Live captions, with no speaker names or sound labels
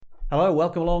Hello,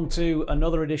 welcome along to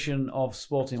another edition of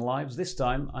Sporting Lives. This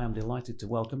time I am delighted to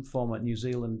welcome former New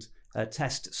Zealand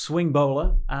Test swing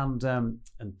bowler and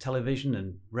television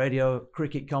and radio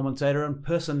cricket commentator and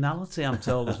personality, I'm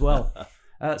told, as well.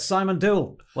 Simon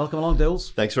Doull. Welcome along,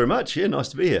 Douls. Thanks very much. Yeah, nice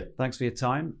to be here. Thanks for your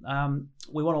time.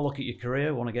 We want to look at your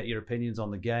career. We want to get your opinions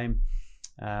on the game.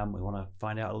 We want to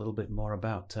find out a little bit more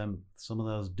about some of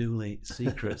those Dooley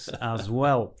secrets as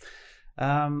well.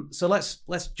 So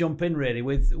let's jump in really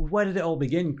with where did it all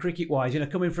begin cricket-wise? You know,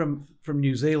 coming from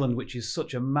New Zealand, which is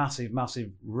such a massive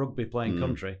rugby playing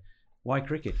country. Why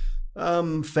cricket?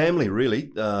 Family, really.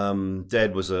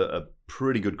 Dad was a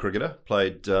pretty good cricketer.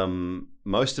 Played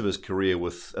most of his career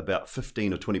with about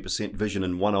 15 or 20% vision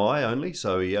in one eye only.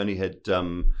 So he only had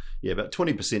about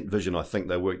 20% vision, I think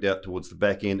they worked out, towards the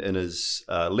back end in his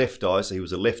left eye. So he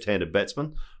was a left-handed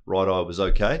batsman. Right eye was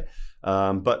okay.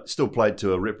 But still played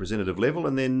to a representative level.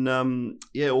 And then,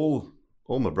 all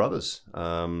my brothers.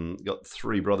 Got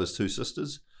 3 brothers, 2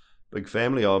 sisters. Big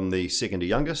family. I'm the second to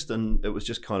youngest, and it was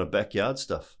just kind of backyard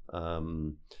stuff.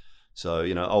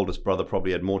 So, oldest brother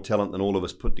probably had more talent than all of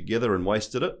us put together and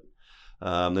wasted it.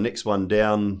 The next one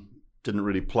down didn't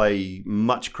really play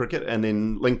much cricket, and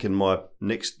then Lincoln, my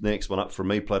next one up from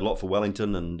me, played a lot for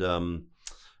Wellington,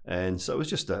 and so it was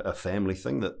just a family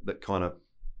thing that kind of.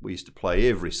 We used to play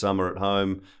every summer at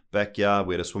home, backyard.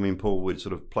 We had a swimming pool. We'd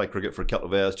sort of play cricket for a couple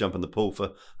of hours, jump in the pool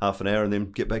for half an hour, and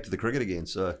then get back to the cricket again.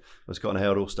 So that was kind of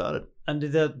how it all started. And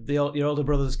did your older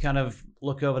brothers kind of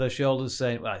look over their shoulders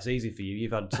saying, well, it's easy for you.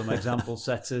 You've had some example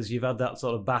setters. You've had that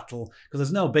sort of battle. Because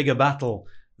there's no bigger battle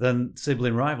than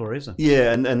sibling rivalry, is there?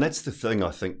 Yeah, and that's the thing,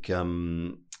 I think.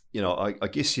 I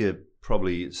guess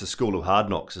it's a school of hard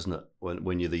knocks, isn't it?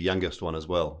 When you're the youngest one as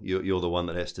well, you're the one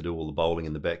that has to do all the bowling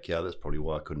in the backyard. That's probably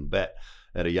why I couldn't bat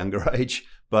at a younger age.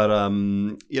 But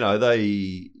it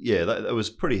was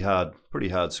pretty hard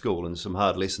school and some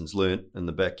hard lessons learnt in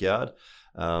the backyard.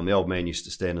 The old man used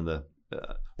to stand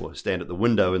stand at the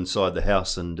window inside the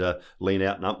house and lean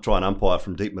out and try and umpire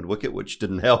from deep mid wicket, which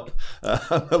didn't help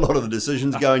a lot of the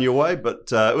decisions going your way.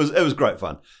 But it was great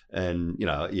fun. And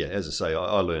as I say,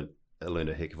 I learned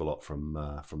a heck of a lot from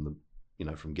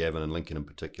Gavin and Lincoln in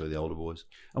particular, the older boys.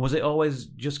 And was it always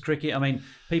just cricket? I mean,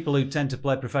 people who tend to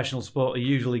play professional sport are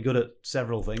usually good at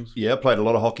several things. Yeah, I played a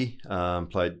lot of hockey.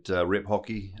 Played rep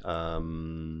hockey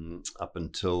up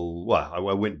until I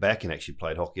went back and actually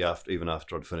played hockey even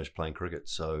after I'd finished playing cricket.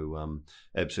 So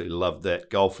absolutely loved that.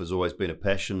 Golf has always been a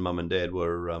passion. Mum and Dad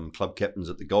were club captains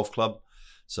at the golf club,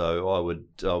 so I would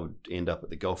end up at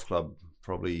the golf club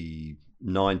probably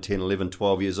 9, 10, 11,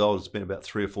 12 years old. It's been about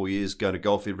 3 or 4 years going to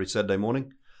golf every Saturday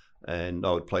morning, and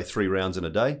I would play 3 rounds in a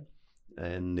day,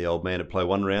 and the old man would play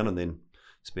 1 round and then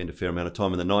spend a fair amount of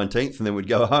time in the 19th, and then we'd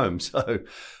go home. So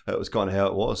that was kind of how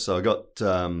it was. So I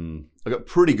got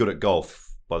pretty good at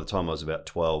golf by the time I was about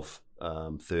 12,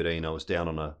 13. I was down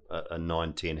on a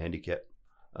 9-10 handicap,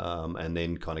 and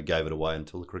then kind of gave it away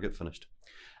until the cricket finished.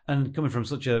 And coming from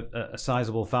such a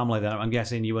sizable family, then I'm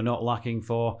guessing you were not lacking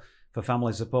for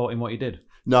family support in what you did?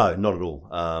 No, not at all.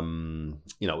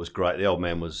 It was great. The old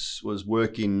man was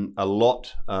working a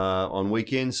lot on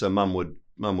weekends, so Mum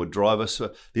would drive us.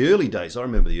 The early days, I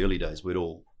remember the early days, we'd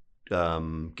all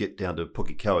get down to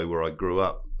Pukekohe, where I grew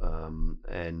up,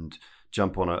 and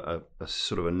jump on a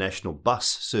sort of a national bus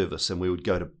service, and we would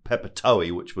go to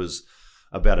Papatoetoe, which was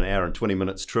about an hour and 20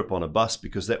 minutes trip on a bus,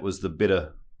 because that was the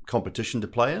better competition to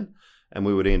play in. And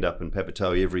we would end up in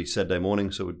Papatoetoe every Saturday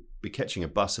morning, so we'd be catching a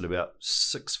bus at about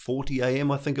 6:40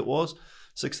 a.m. I think it was,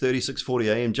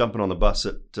 6:40 a.m. jumping on the bus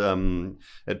at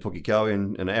Pukekohe,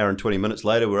 and an hour and 20 minutes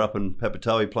later we're up in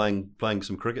Papatoetoe playing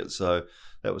some cricket. So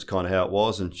that was kind of how it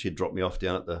was, and she'd drop me off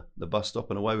down at the bus stop,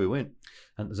 and away we went.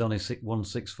 And there's only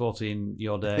 6:40 in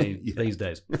your day these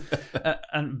days.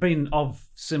 And being of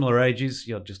similar ages,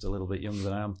 you're just a little bit younger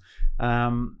than I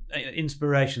am.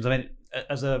 Inspirations. I mean,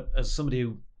 as somebody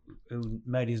who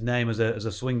made his name as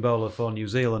a swing bowler for New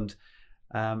Zealand,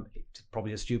 it's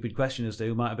probably a stupid question as to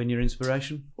who might have been your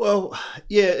inspiration. Well,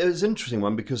 yeah, it was an interesting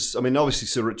one, because, I mean, obviously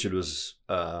Sir Richard was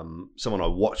someone I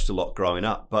watched a lot growing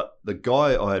up, but the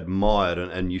guy I admired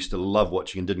and used to love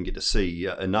watching and didn't get to see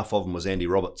enough of him was Andy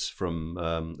Roberts from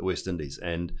the West Indies.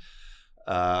 And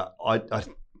I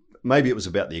maybe it was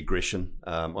about the aggression.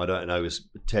 I don't know. He was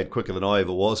a tad quicker than I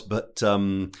ever was, but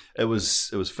it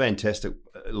was fantastic.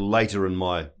 Later in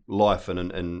my life,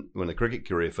 and when the cricket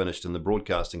career finished and the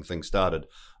broadcasting thing started,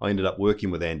 I ended up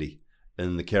working with Andy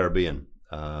in the Caribbean.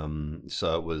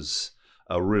 So it was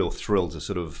a real thrill to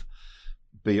sort of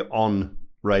be on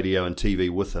radio and TV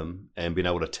with him and being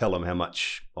able to tell him how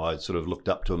much I sort of looked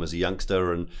up to him as a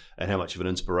youngster, and how much of an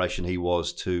inspiration he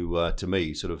was to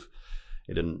me. Sort of,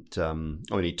 he didn't.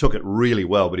 He took it really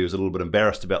well, but he was a little bit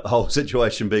embarrassed about the whole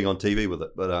situation being on TV with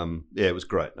it. But yeah, it was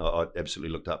great. I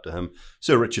absolutely looked up to him.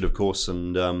 Sir Richard, of course,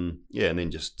 and and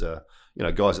then just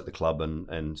guys at the club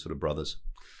and sort of brothers.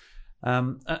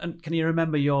 And can you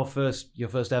remember your first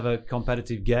ever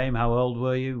competitive game? How old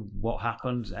were you? What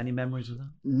happened? Any memories of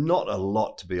that? Not a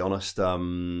lot, to be honest.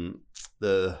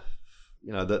 The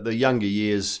younger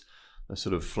years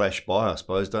sort of flash by, I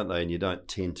suppose, don't they? And you don't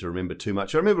tend to remember too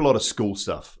much. I remember a lot of school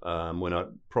stuff when I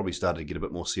probably started to get a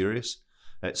bit more serious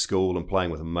at school and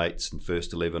playing with mates and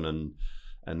first 11,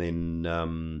 and then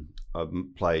I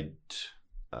played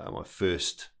my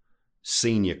first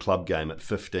senior club game at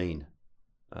 15.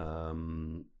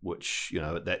 Which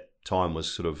at that time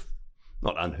was sort of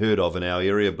not unheard of in our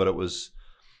area, but it was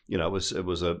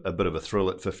a bit of a thrill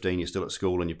at 15. You're still at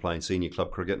school and you're playing senior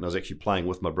club cricket, and I was actually playing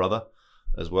with my brother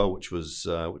as well, which was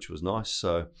nice.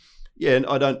 So yeah,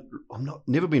 and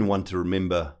never been one to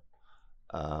remember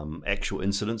actual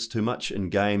incidents too much in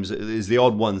games. There's the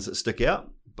odd ones that stick out,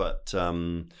 but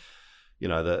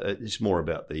it's more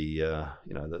about the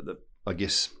I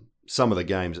guess some of the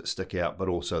games that stick out, but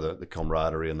also the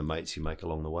camaraderie and the mates you make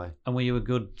along the way. And were you a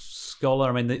good scholar?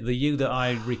 I mean, the you that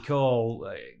I recall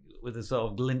with a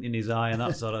sort of glint in his eye and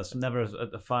that sort of never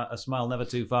a smile never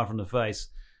too far from the face.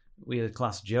 Were you a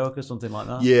class joke or something like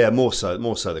that? Yeah, more so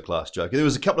the class joke. There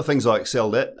was a couple of things I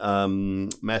excelled at.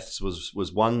 Maths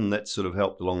was one that sort of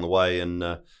helped along the way in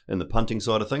the punting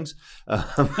side of things,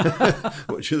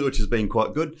 which has been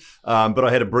quite good. But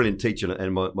I had a brilliant teacher,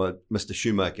 and my Mr.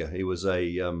 Shoemaker. He was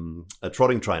a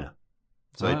trotting trainer.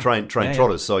 So he trained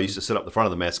trotters. So I used to sit up the front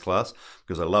of the maths class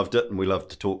because I loved it, and we loved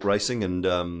to talk racing,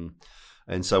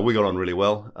 and so we got on really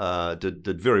well.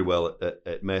 Did very well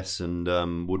at maths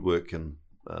and woodwork, and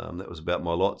that was about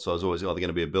my lot. So I was always either going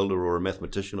to be a builder or a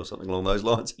mathematician or something along those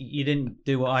lines. You didn't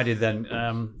do what I did then.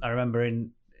 I remember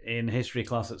in history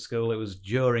class at school, it was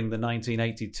during the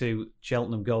 1982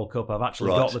 Cheltenham Gold Cup. I've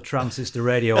actually got the transistor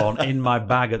radio on in my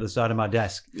bag at the side of my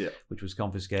desk, which was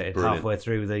confiscated halfway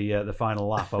through the final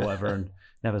lap or whatever, and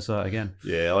never saw it again.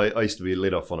 Yeah, I used to be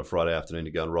let off on a Friday afternoon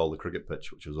to go and roll the cricket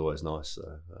pitch, which was always nice.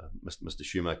 So Mr.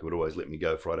 Shoemaker would always let me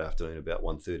go Friday afternoon about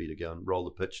 1:30 to go and roll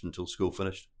the pitch until school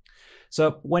finished.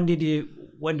 So when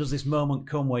does this moment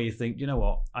come where you think, you know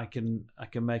what, I can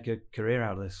make a career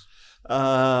out of this?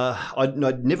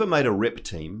 I'd never made a rep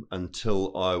team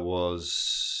until I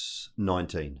was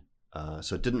 19.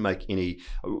 So it didn't make any.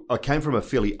 I came from a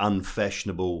fairly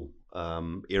unfashionable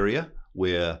area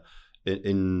where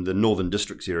in the Northern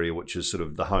Districts area, which is sort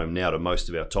of the home now to most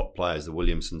of our top players, the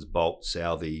Williamsons, Bolt,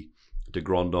 Southey, de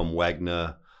Grandhomme,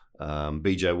 Wagner,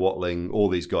 BJ Watling, all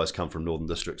these guys come from Northern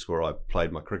Districts where I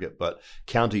played my cricket. But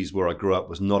counties where I grew up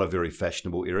was not a very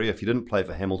fashionable area. If you didn't play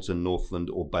for Hamilton, Northland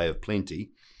or Bay of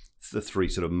Plenty, the three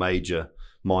sort of major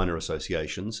minor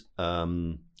associations,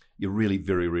 you really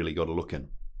very rarely got a look in.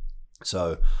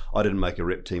 So I didn't make a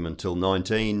rep team until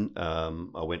 19.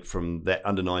 I went from that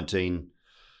under 19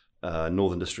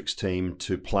 Northern Districts team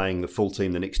to playing the full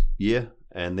team the next year.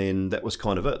 And then that was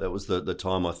kind of it. That was the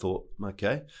time I thought,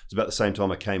 okay. It's about the same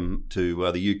time I came to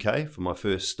the UK for my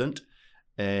first stint.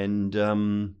 And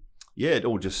it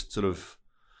all just sort of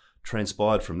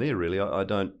transpired from there, really.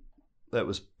 That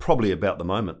was probably about the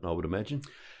moment, I would imagine.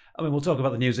 I mean, we'll talk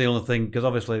about the New Zealand thing because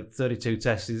obviously 32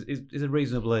 tests is a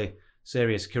reasonably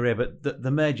serious career. But the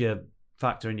major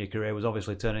factor in your career was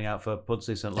obviously turning out for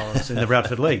Pudsey St Lawrence in the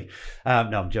Bradford League. No,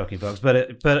 I'm joking, folks.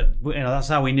 But that's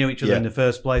how we knew each other in the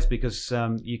first place because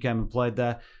you came and played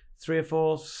there 3 or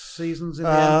 4 seasons in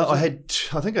the end.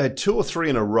 I think I had 2 or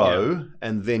 3 in a row,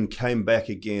 and then came back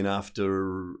again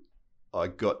after I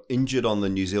got injured on the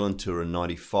New Zealand tour in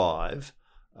 '95.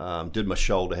 Did my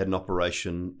shoulder, had an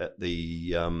operation at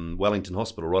the Wellington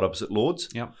Hospital right opposite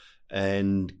Lords,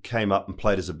 and came up and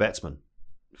played as a batsman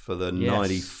for the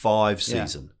 95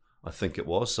 season, I think it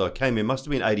was. So I came in, must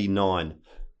have been 89,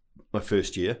 my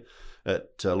first year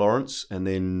at Lawrence. And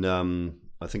then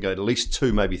I think I had at least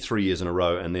 2, maybe 3 years in a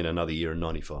row, and then another year in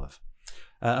 95.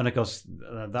 And of course,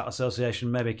 that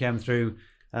association maybe came through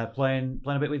playing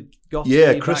a bit with Gott.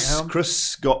 Yeah, Chris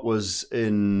Scott was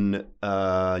in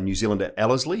New Zealand at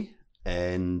Ellerslie,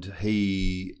 and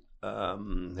he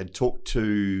had talked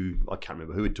to, I can't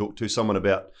remember who he'd talked to, someone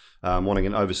about wanting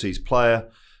an overseas player.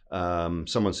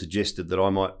 Someone suggested that I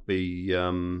might be,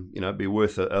 be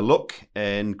worth a look.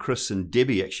 And Chris and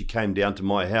Debbie actually came down to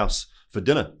my house for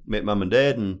dinner, met Mum and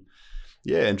Dad, and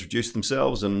introduced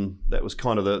themselves. And that was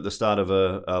kind of the start of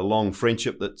a long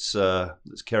friendship that's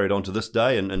carried on to this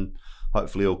day, and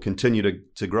hopefully will continue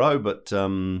to grow. But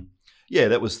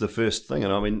that was the first thing.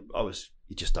 And I mean,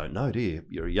 you just don't know, do you?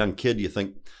 You're a young kid. You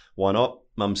think, why not?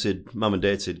 Mum and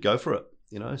Dad said, go for it.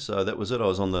 So that was it. I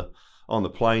was on the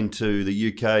plane to the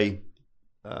UK,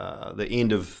 the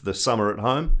end of the summer at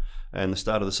home and the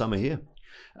start of the summer here.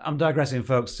 I'm digressing,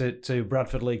 folks, to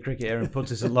Bradford League cricket here in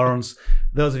Pudsey St Lawrence.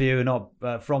 Those of you who are not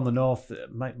from the north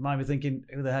might be thinking,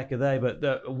 who the heck are they? But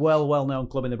they're a well-known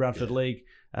club in the Bradford League,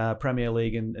 Premier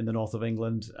League in the north of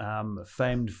England,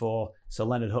 famed for Sir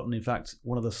Leonard Hutton. In fact,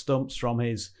 one of the stumps from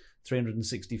his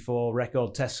 364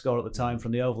 record test score at the time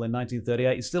from the Oval in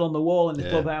 1938 is still on the wall in the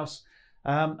clubhouse.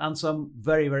 And some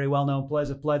very, very well-known players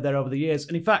have played there over the years.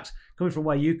 And in fact, coming from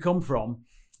where you come from,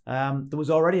 there was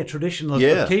already a tradition of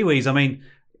Kiwis. I mean,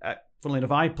 funnily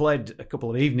enough, I played a couple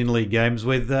of evening league games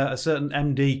with a certain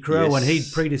MD Crowe, and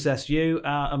he'd predecessed you.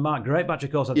 And Mark Greatbatch,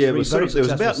 of course, had it was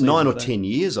about 9 or 10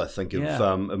 years, I think,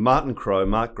 of Martin Crowe,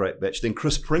 Mark Greatbatch, then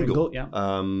Chris Pringle.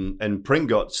 And Pring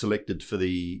got selected for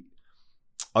the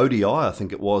ODI, I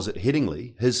think it was, at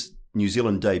Headingley, his New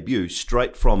Zealand debut,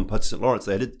 straight from Pudsey St Lawrence.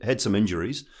 They had some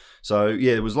injuries. So,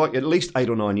 it was like at least 8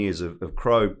 or 9 years of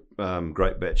Crowe,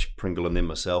 Greatbatch, Pringle, and then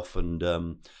myself. And,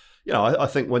 I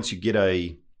think once you get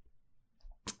a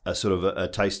sort of a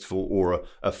taste for or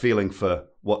a feeling for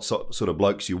what sort of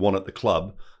blokes you want at the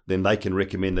club, then they can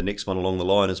recommend the next one along the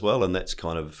line as well. And that's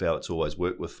kind of how it's always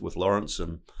worked with Lawrence.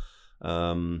 And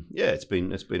it's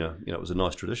been it was a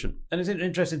nice tradition. And it's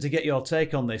interesting to get your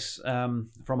take on this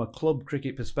from a club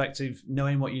cricket perspective,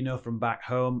 knowing what you know from back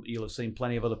home. You'll have seen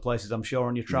plenty of other places, I'm sure,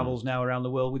 on your travels now around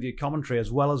the world with your commentary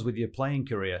as well as with your playing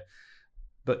career.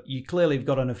 But you clearly have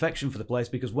got an affection for the place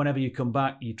because whenever you come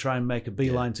back, you try and make a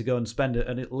beeline to go and spend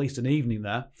at least an evening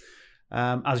there,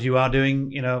 as you are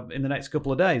doing, in the next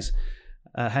couple of days.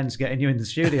 Hence getting you in the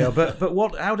studio. But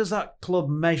how does that club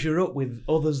measure up with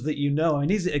others that you know? I mean,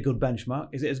 is it a good benchmark?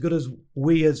 Is it as good as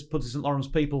we as Pudsey St Lawrence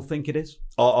people think it is?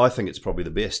 I think it's probably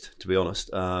the best, to be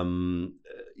honest. New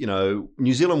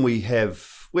Zealand, we have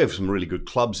some really good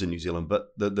clubs in New Zealand, but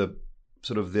the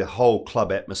sort of the whole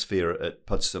club atmosphere at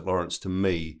Pudsey St Lawrence, to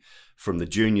me, from the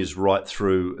juniors right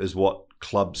through, is what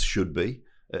clubs should be.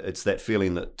 It's that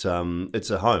feeling that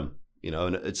it's a home.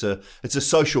 And it's a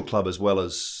social club as well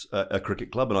as a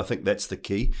cricket club, and I think that's the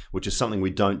key, which is something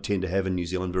we don't tend to have in New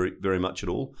Zealand very, very much at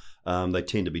all. They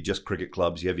tend to be just cricket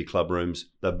clubs. You have your club rooms.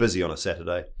 They're busy on a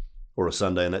Saturday or a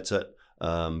Sunday, and that's it.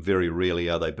 Very rarely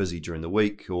are they busy during the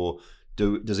week, or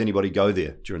does anybody go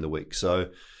there during the week? So,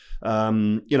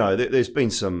 there's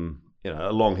been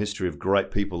a long history of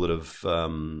great people that have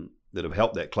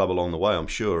helped that club along the way, I'm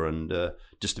sure, and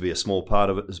just to be a small part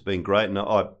of it has been great. And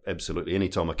I absolutely,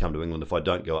 anytime I come to England, if I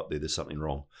don't go up there's something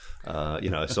wrong.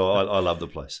 So I love the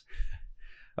place.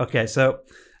 Okay, so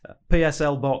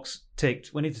PSL box ticked.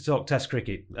 We need to talk Test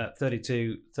cricket.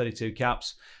 32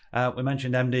 caps. We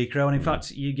mentioned MD Crowe, and in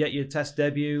fact, you get your Test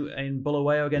debut in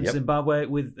Bulawayo against Zimbabwe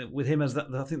with him as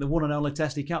I think the one and only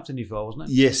Test he captained you for, wasn't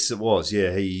it? Yes, it was.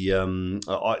 Yeah, he.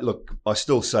 I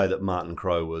still say that Martin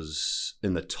Crowe was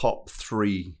in the top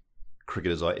 3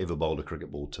 cricketers I ever bowled a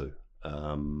cricket ball to,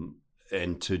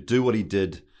 and to do what he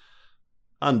did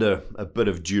under a bit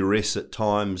of duress at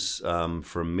times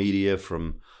from media,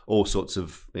 from all sorts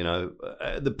of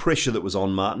the pressure that was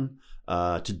on Martin.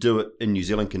 To do it in New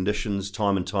Zealand conditions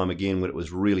time and time again when it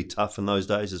was really tough in those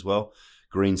days as well.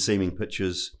 Green seaming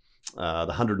pitches. The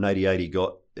 188 he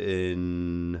got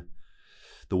in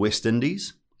the West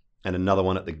Indies and another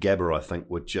one at the Gabba, I think,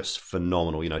 were just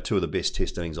phenomenal. 2 of the best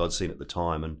Test innings I'd seen at the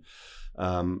time, and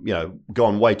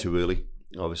gone way too early,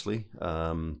 obviously.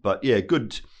 But yeah,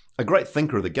 a great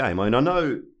thinker of the game. I mean, I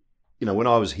know, when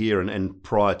I was here and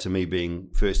prior to me being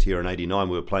first here in '89,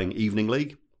 we were playing evening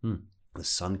league. The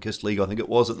Sunkist League, I think it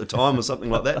was at the time, or something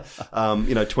like that.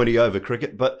 20 over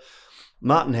cricket. But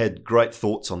Martin had great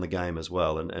thoughts on the game as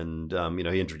well, and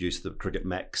he introduced the Cricket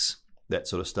Max, that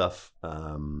sort of stuff,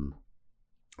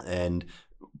 and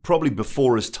probably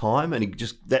before his time, and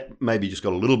that maybe just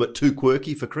got a little bit too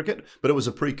quirky for cricket, but it was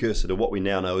a precursor to what we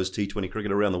now know as T20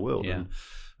 cricket around the world. Yeah.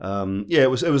 And, it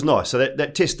was nice. So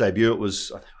that Test debut, it was,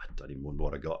 I don't even remember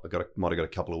what I got. Might have got a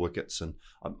couple of wickets, and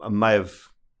I may have.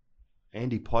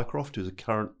 Andy Pycroft, who's a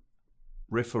current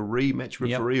match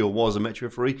referee, or was a match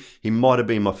referee. He might have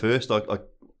been my first. I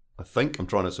think I'm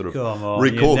trying to sort of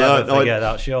recall that.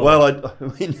 That, sure. Well, I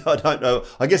don't know.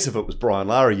 I guess if it was Brian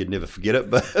Lara, you'd never forget it.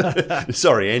 But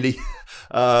sorry, Andy.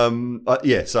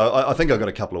 So I think I got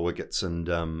a couple of wickets, and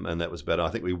that was about it. I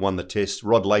think we won the Test.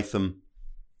 Rod Latham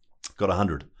got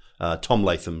 100. Tom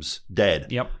Latham's dad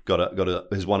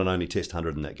got his one and only Test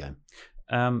 100 in that game.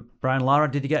 Brian Lara,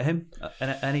 did you get him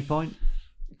at any point?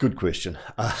 Good question.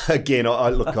 Again,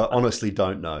 I honestly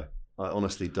don't know.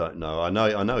 I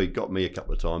know he got me a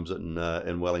couple of times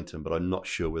in Wellington, but I'm not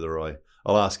sure whether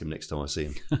I'll ask him next time I see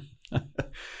him.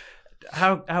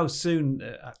 How soon,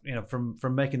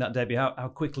 from making that debut,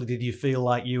 how quickly did you feel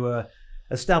like you were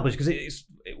established? Because it's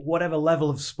whatever level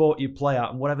of sport you play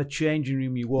at and whatever changing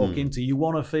room you walk into, you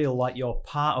want to feel like you're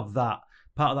part of that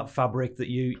fabric, that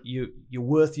you're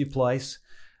worth your place,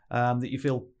 that you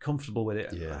feel comfortable with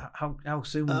it. Yeah. How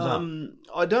soon was that?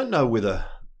 I don't know whether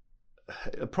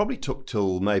it probably took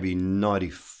till maybe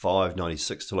 95,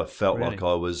 96 till I felt like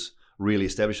I was really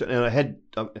established. And I had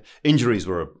injuries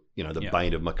were the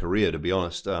bane of my career, to be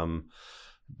honest.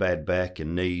 Bad back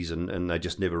and knees, and they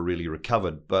just never really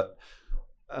recovered. But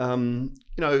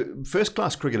first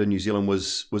class cricket in New Zealand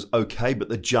was okay, but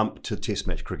the jump to Test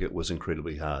match cricket was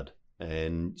incredibly hard,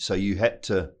 and so you had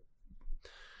to.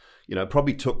 It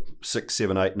probably took 6,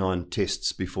 7, 8, 9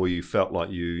 tests before you felt like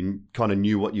you kind of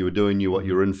knew what you were doing, knew what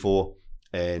you were in for,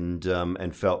 and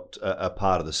felt a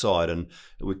part of the side. And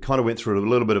we kind of went through a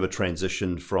little bit of a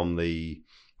transition from the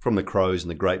Crows and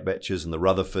the Great Batches and the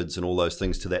Rutherfords and all those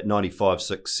things to that 95,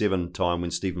 6, 7 time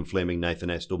when Stephen Fleming, Nathan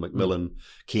Astle, McMillan,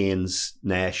 Cairns,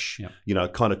 Nash,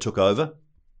 kind of took over.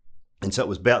 And so it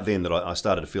was about then that I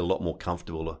started to feel a lot more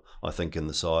comfortable, I think, in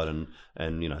the side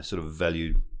and sort of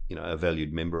valued. A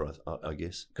valued member, I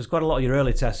guess. Because quite a lot of your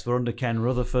early tests were under Ken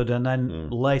Rutherford, and then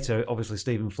later, obviously,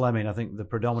 Stephen Fleming. I think the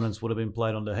predominance would have been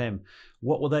played under him.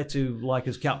 What were they two like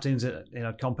as captains?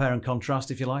 Compare and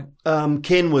contrast, if you like.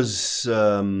 Ken was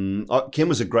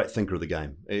a great thinker of the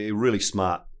game. A really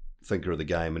smart thinker of the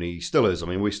game, and he still is. I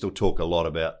mean, we still talk a lot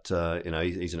about.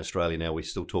 He's in Australia now. We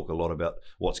still talk a lot about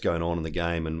what's going on in the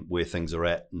game and where things are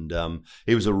at. And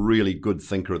he was a really good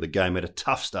thinker of the game. Had a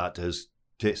tough start to his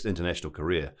Test international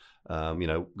career,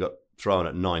 got thrown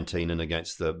at 19 and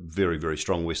against the very, very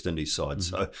strong West Indies side.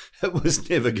 So it was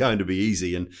never going to be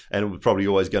easy, and it was probably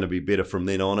always going to be better from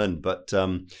then on in. But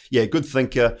good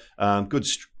thinker, good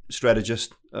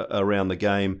strategist around the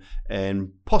game,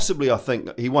 and possibly, I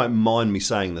think he won't mind me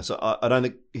saying this. I don't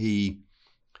think we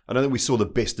saw the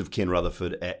best of Ken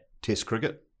Rutherford at Test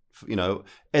cricket.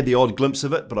 Had the odd glimpse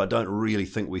of it, but I don't really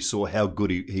think we saw how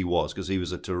good he was, because he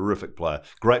was a terrific player,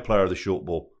 great player of the short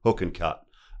ball, hook and cut,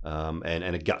 and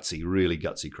a really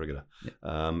gutsy cricketer. Yep.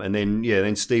 And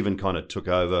then Stephen kind of took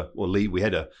over. Well, we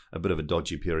had a bit of a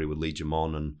dodgy period with Lee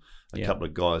Jamon and a couple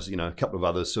of guys, a couple of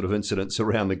other sort of incidents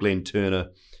around the Glenn Turner,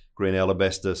 Green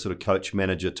Alabaster sort of coach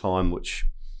manager time, which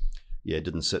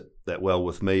didn't sit that well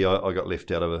with me. I got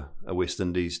left out of a West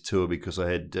Indies tour because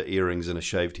I had earrings and a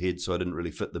shaved head, so I didn't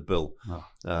really fit the bill.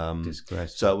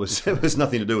 Disgrace. So it was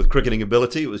nothing to do with cricketing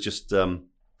ability. It was just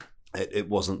it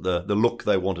wasn't the look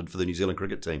they wanted for the New Zealand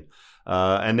cricket team.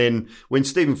 And then when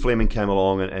Stephen Fleming came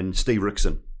along and Steve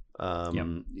Rickson,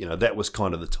 that was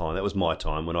kind of the time. That was my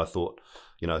time when I thought,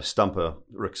 Stumper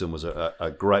Rickson was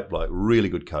a great bloke, really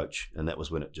good coach, and that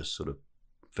was when it just sort of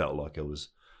felt like it was.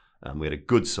 We had a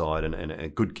good side and a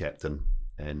good captain,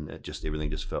 and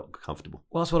everything just felt comfortable.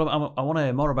 Well, that's what I want to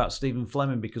hear more about Stephen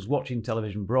Fleming, because watching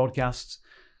television broadcasts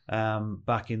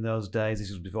back in those days, this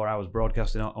was before I was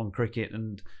broadcasting on cricket,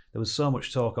 and there was so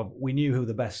much talk of, we knew who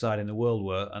the best side in the world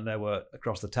were, and they were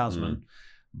across the Tasman.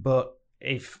 But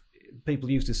if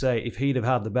people used to say, if he'd have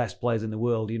had the best players in the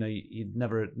world,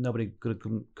 nobody could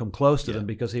have come close to them,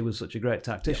 because he was such a great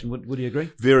tactician. Would you agree?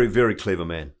 Very, very clever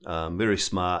man. Very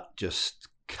smart. Just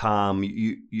calm.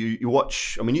 You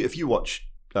watch. I mean, if you watch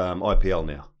IPL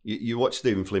now, you watch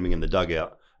Stephen Fleming in the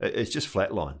dugout. It's just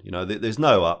flatline. There's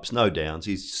no ups, no downs.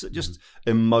 He's just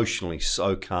emotionally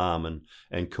so calm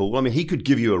and cool. I mean, he could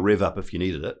give you a rev up if you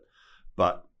needed it,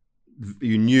 but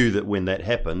you knew that when that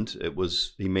happened,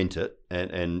 he meant it,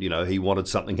 and he wanted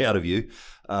something out of you.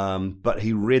 But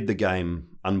he read the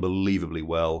game unbelievably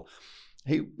well.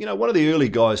 He, one of the early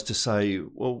guys to say,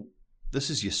 well, this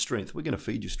is your strength. We're going to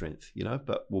feed your strength,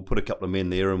 but we'll put a couple of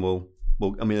men there and we'll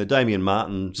the Damien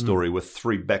Martin story with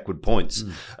 3 backward points,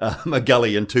 a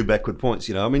gully and 2 backward points,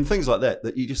 things like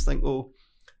that you just think, well,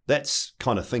 that's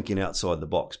kind of thinking outside the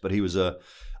box. But he's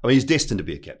destined to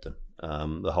be a captain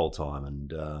the whole time.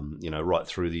 And, right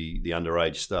through the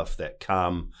underage stuff, that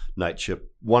calm nature,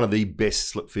 one of the best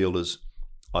slip fielders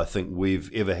I think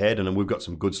we've ever had, and we've got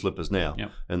some good slippers now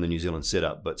in the New Zealand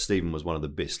setup. But Stephen was one of the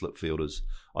best slip fielders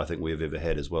I think we've ever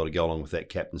had as well, to go along with that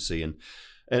captaincy. And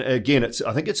again,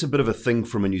 I think it's a bit of a thing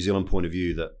from a New Zealand point of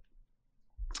view, that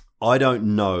I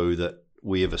don't know that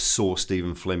we ever saw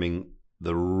Stephen Fleming,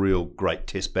 the real great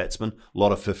Test batsman. A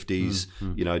lot of 50s,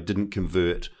 didn't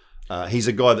convert. He's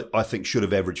a guy that I think should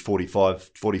have averaged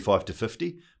 45 to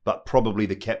 50, but probably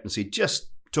the captaincy just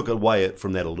took away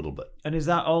from that a little bit. And is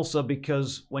that also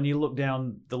because when you look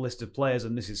down the list of players,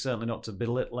 and this is certainly not to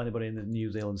belittle anybody in the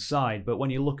New Zealand side, but when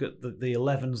you look at the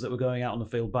 11s that were going out on the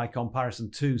field by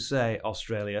comparison to, say,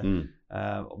 Australia,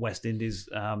 West Indies,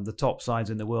 the top sides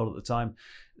in the world at the time,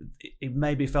 it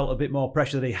maybe felt a bit more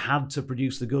pressure that he had to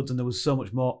produce the goods, and there was so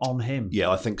much more on him.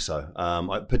 Yeah, I think so.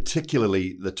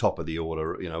 Particularly the top of the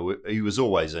order. You know, he was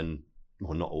always in.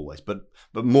 Well, not always, but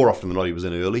more often than not, he was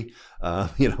in early.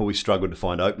 We struggled to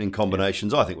find opening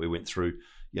combinations. I think we went through,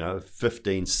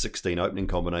 15, 16 opening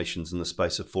combinations in the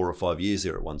space of 4 or 5 years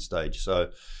there at one stage.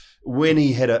 So when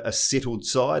he had a settled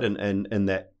side, and in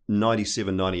that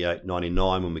 97, 98,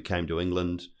 99, when we came to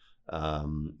England,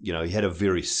 he had a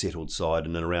very settled side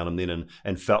and then around him then,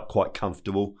 and felt quite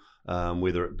comfortable,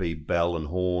 whether it be Bell and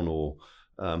Horn or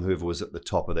whoever was at the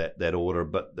top of that order.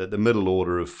 But the middle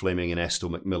order of Fleming and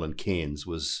Astle, McMillan, Cairns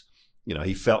was,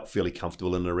 he felt fairly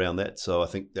comfortable in and around that. So I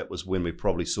think that was when we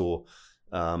probably saw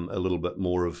a little bit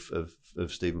more of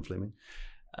Stephen Fleming.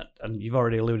 And you've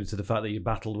already alluded to the fact that you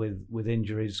battled with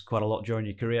injuries quite a lot during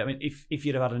your career. I mean, if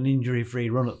you'd have had an injury-free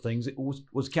run at things,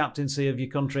 was captaincy of your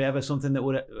country ever something that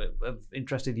would have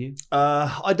interested you?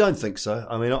 I don't think so.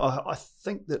 I mean, I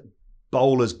think that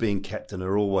bowlers being captain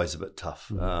are always a bit tough.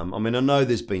 I know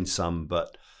there's been some,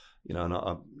 but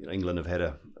England have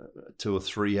had 2 or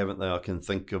 3, haven't they? I can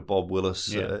think of Bob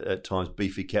Willis at times,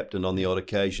 beefy captain on the odd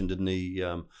occasion, didn't he?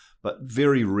 But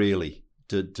very rarely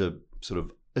did sort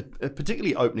of,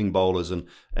 particularly opening bowlers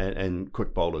and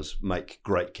quick bowlers make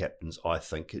great captains. I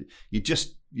think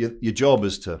your job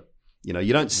is to.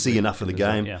 You don't see enough of the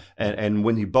game, and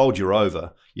when you bowled your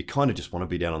over, you kind of just want to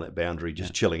be down on that boundary,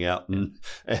 just chilling out and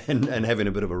having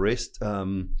a bit of a rest.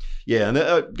 And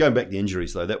going back to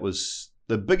injuries, though, that was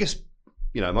the biggest,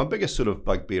 my biggest sort of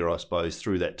bugbear, I suppose,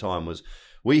 through that time was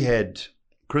we had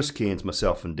Chris Cairns,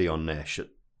 myself, and Dion Nash at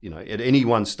any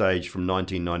one stage from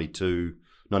 1992,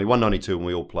 91, 92, when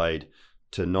we all played,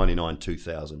 to 99,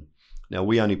 2000. Now,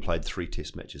 we only played 3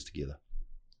 test matches together.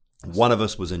 One of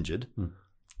us was injured.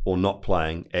 Or not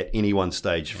playing at any one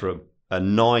stage for a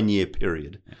 9-year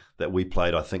period that we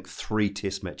played, I think, 3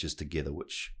 test matches together,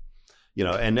 which,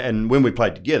 and when we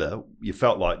played together, you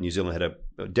felt like New Zealand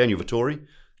had Daniel Vittori,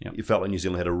 you felt like New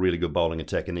Zealand had a really good bowling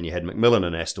attack, and then you had McMillan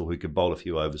and Astle who could bowl a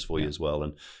few overs for you as well.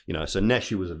 And, so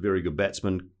Nash was a very good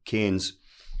batsman, Cairns,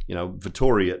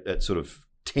 Vittori at sort of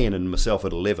 10 and myself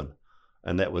at 11.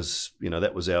 And that was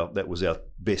our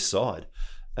best side.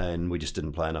 And we just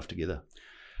didn't play enough together.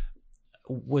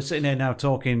 We're sitting here now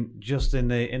talking just in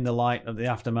the light of the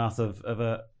aftermath of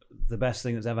the best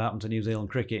thing that's ever happened to New Zealand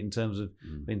cricket in terms of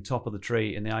being top of the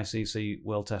tree in the ICC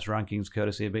World Test rankings,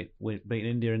 courtesy of beating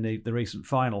India in the recent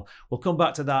final. We'll come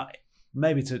back to that.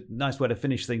 Maybe it's a nice way to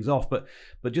finish things off, but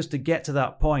just to get to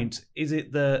that point, is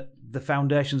it the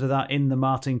foundations of that in the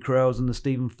Martin Crows and the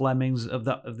Stephen Flemings of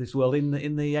this world in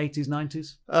the 80s,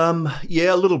 90s?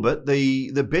 Yeah, a little bit.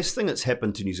 The best thing that's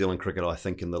happened to New Zealand cricket, I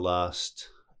think, in the last,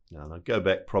 I go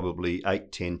back probably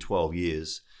 8, 10, 12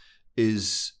 years,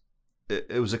 is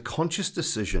it was a conscious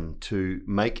decision to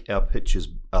make our pitches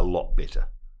a lot better.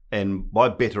 And by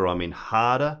better, I mean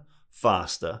harder,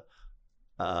 faster,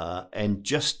 and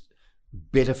just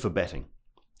better for batting.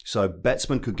 So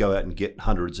batsmen could go out and get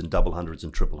hundreds and double hundreds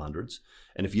and triple hundreds.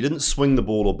 And if you didn't swing the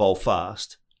ball or bowl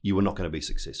fast, you were not going to be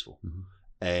successful.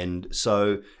 And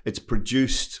so it's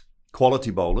produced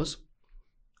quality bowlers,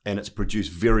 and it's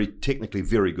produced technically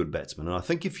very good batsmen. And I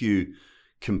think if you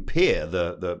compare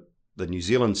the New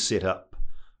Zealand setup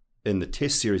in the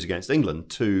Test series against England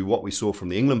to what we saw from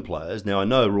the England players, now I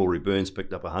know Rory Burns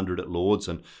picked up 100 at Lords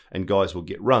and guys will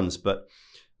get runs, but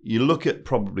you look at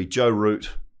probably Joe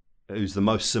Root, who's the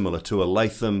most similar to a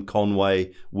Latham,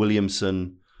 Conway,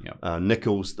 Williamson,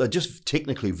 Nichols. They're just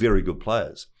technically very good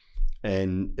players.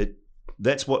 And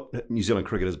that's what New Zealand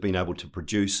cricket has been able to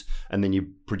produce. And then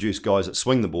you produce guys that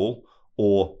swing the ball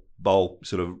or bowl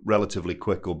sort of relatively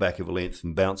quick or back of a length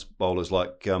and bounce bowlers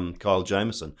like Kyle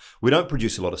Jamieson. We don't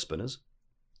produce a lot of spinners.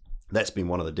 That's been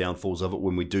one of the downfalls of it.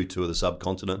 When we do tour the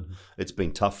subcontinent, it's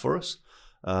been tough for us.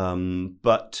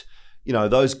 But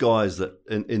those guys that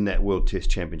in that World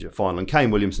Test Championship final, and Kane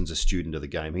Williamson's a student of the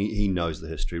game. He knows the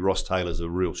history. Ross Taylor's a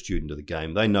real student of the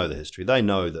game. They know the history. They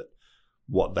know that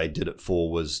what they did it for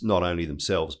was not only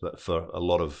themselves, but for a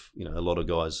lot of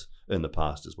guys in the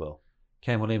past as well.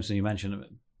 Kane Williamson, you mentioned,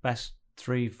 best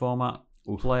 3 format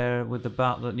player with the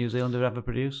bat that New Zealand have ever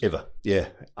produced? Ever, yeah,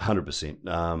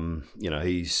 100%.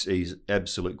 He's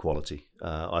absolute quality.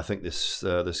 I think this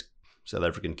South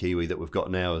African Kiwi that we've got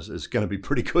now is going to be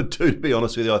pretty good too, to be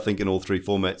honest with you. I think in all three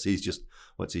formats, he just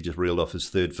reeled off his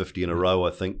third 50 in a row,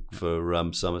 I think,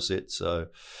 for Somerset. So,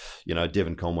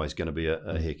 Devon Conway's going to be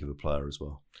a heck of a player as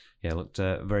well. Yeah, looked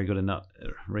very good in that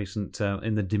recent,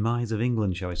 in the demise of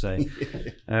England, shall we say,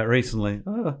 recently.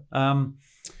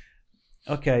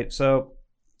 Okay, so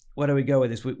where do we go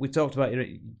with this? We talked about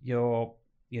your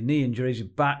knee injuries, your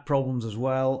back problems as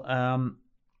well.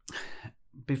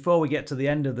 Before we get to the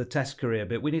end of the Test career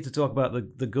bit, we need to talk about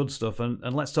the good stuff,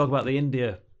 and let's talk about the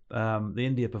India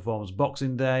performance.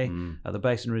 Boxing Day at the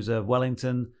Basin Reserve,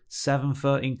 Wellington,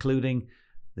 7-for, including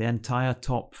the entire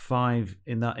top 5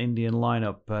 in that Indian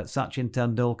lineup. Sachin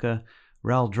Tendulkar,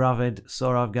 Rahul Dravid,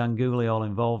 Sourav Ganguly all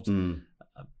involved.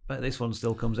 But this one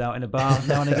still comes out in a bar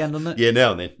now and again, doesn't it? Yeah,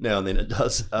 now and then it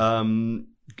does.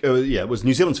 It was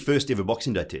New Zealand's first ever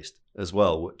Boxing Day Test as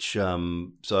well, which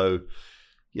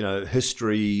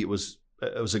history. It was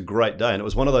a great day, and it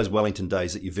was one of those Wellington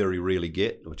days that you very rarely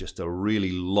get. It was just a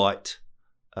really light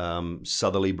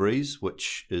southerly breeze,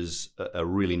 which is a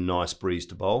really nice breeze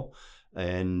to bowl.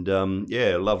 And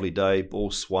a lovely day.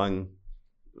 Ball swung,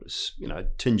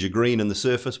 tinge of green in the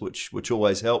surface, which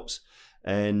always helps.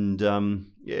 And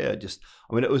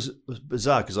it was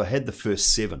bizarre because I had the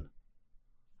first 7,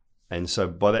 and so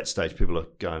by that stage people are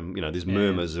going, there's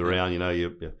murmurs around,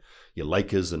 your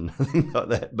Lakers and things like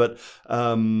that. But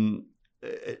and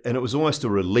it was almost a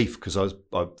relief because I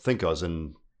think I was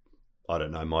in, I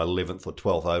don't know, my 11th or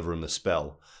 12th over in the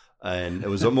spell. And it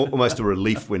was almost a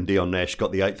relief when Dion Nash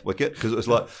got the 8th wicket, because it was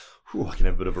like, I can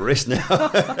have a bit of a rest now.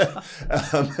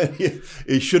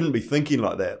 He shouldn't be thinking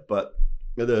like that, but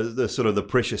the sort of the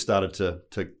pressure started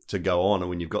to go on, and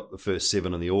when you've got the first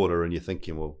 7 in the order, and you're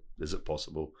thinking, well, is it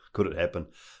possible? Could it happen?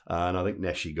 And I think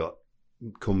Nashi got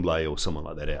Kumble or someone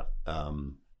like that out,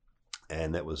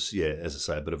 and that was, as I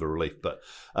say, a bit of a relief. But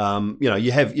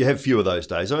you have few of those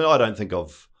days. I mean, I think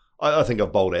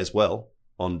I've bowled as well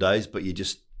on days, but you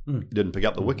just didn't pick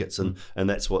up the wickets, and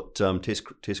that's what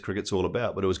Test cricket's all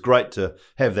about. But it was great to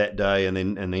have that day, and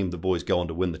then the boys go on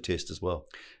to win the Test as well.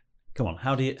 Come on,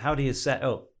 how do you set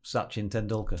up Sachin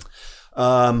Tendulkar?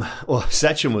 Well,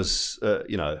 Sachin was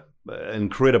an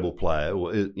incredible player.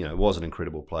 Was an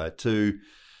incredible player too.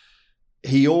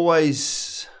 I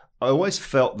always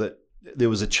felt that there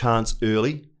was a chance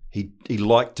early. He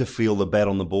liked to feel the bat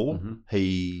on the ball.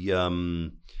 Mm-hmm.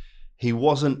 He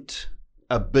wasn't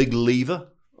a big lever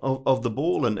of the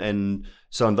ball, and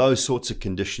so in those sorts of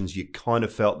conditions, you kind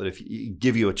of felt that if you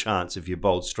give you a chance if you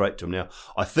bowled straight to him. Now,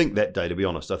 I think that day, to be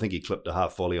honest, I think he clipped a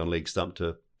half volley on leg stump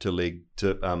to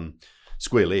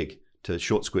square leg, to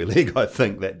short square leg, I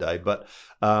think, that day. But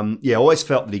I always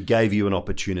felt that he gave you an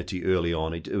opportunity early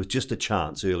on. It was just a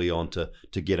chance early on to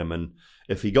get him, and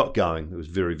if he got going, it was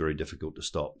very, very difficult to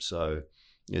stop. So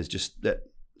it's just that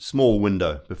small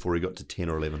window before he got to 10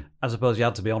 or 11. I suppose you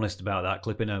had to be honest about that,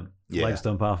 clipping a leg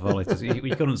stump half volley.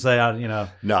 You couldn't say,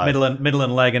 no. middle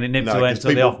and leg, and it nipped away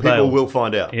until the off bail. People will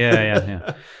find out.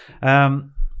 Yeah.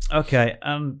 Okay,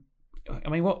 I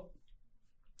mean,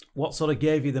 what sort of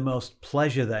gave you the most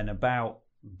pleasure then about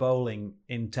bowling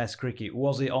in Test cricket?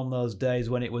 Was it on those days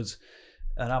when it was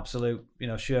an absolute,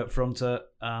 shirt fronter,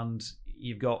 and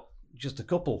you've got just a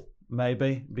couple,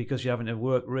 maybe, because you're having to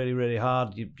work really, really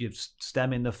hard, you're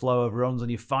stemming the flow of runs and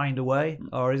you find a way?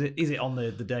 Or is it on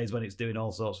the days when it's doing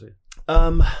all sorts of you?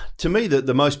 To me,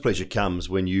 the most pleasure comes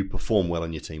when you perform well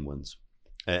and your team wins.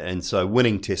 And so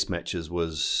winning Test matches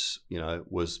was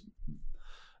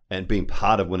and being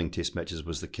part of winning Test matches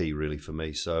was the key, really, for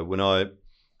me. So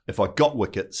if I got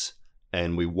wickets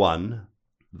and we won,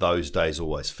 those days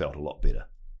always felt a lot better.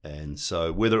 And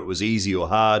so whether it was easy or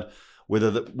hard,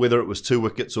 whether it was 2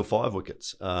 wickets or 5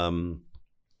 wickets,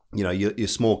 your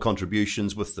small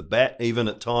contributions with the bat, even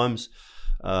at times,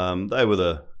 they were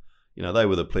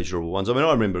the pleasurable ones. I mean,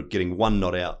 I remember getting 1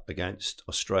 not out against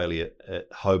Australia at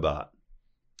Hobart,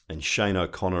 and Shane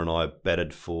O'Connor and I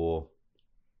batted for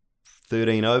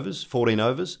 14 overs.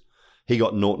 He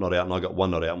got 0 not out and I got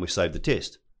 1 not out, and we saved the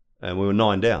Test. And we were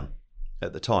 9 down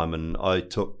at the time, and I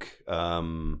took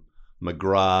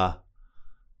McGrath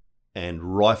and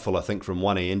Rifle, I think, from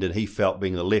one end, and he felt,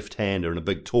 being a left-hander and a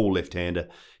big, tall left-hander,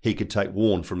 he could take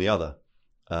Warne from the other.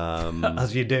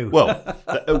 As you do. Well,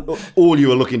 all you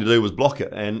were looking to do was block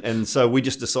it, and so we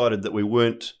just decided that we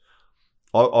weren't.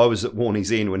 I was at Warnie's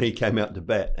end when he came out to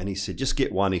bat, and he said, "Just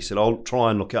get 1." He said, "I'll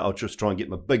try and look out. I'll just try and get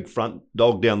my big front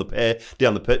dog down the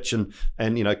pitch, and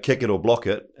kick it or block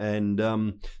it." And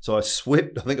so I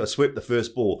swept. I think I swept the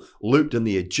first ball, looped in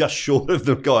the air just short of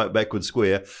the guy at backward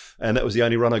square, and that was the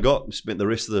only run I got. We spent the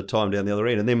rest of the time down the other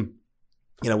end, and then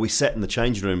we sat in the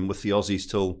changing room with the Aussies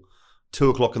till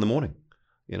 2:00 in the morning.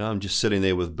 I'm just sitting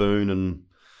there with Boone and,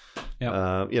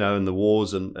 in the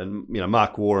wars. And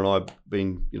Mark Waugh and I have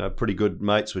been, pretty good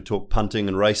mates. We talk punting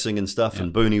and racing and stuff.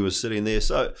 And Booney was sitting there.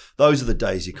 So those are the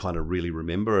days you kind of really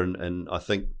remember. And I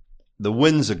think the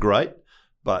wins are great,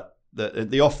 but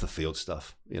the off the field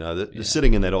stuff, the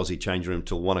sitting in that Aussie change room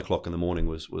till 1:00 in the morning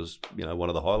was one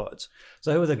of the highlights.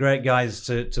 So who were the great guys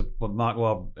to Mark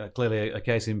Waugh, clearly a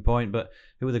case in point, but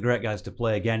who were the great guys to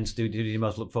play against? Who did you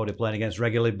most look forward to playing against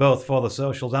regularly, both for the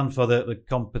socials and for the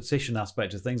competition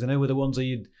aspect of things? And who were the ones that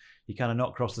you kind of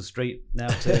not cross the street now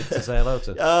to say hello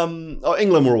to?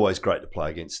 England were always great to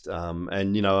play against,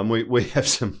 and we have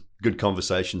some good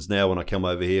conversations now when I come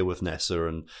over here with Nasser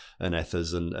and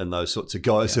Athers and those sorts of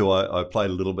guys who I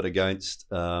played a little bit against.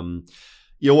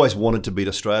 You always wanted to beat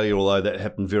Australia, although that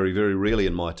happened very, very rarely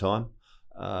in my time.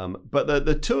 But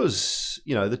the tours,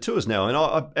 the tours now, and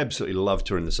I absolutely love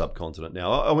touring the subcontinent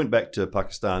now. I went back to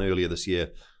Pakistan earlier this year.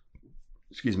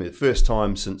 Excuse me, the first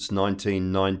time since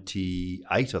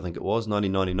 1998, I think it was,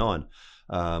 1999.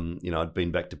 I'd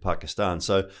been back to Pakistan.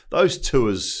 So those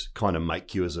tours kind of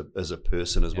make you as a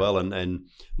person as well. And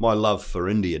my love for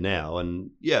India now,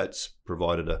 and it's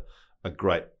provided a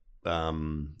great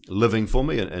living for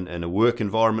me and a work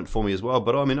environment for me as well.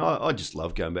 But I just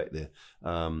love going back there.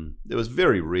 There was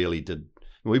very rarely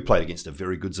we played against a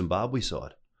very good Zimbabwe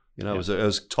side. It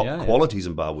was top quality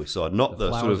Zimbabwe side, not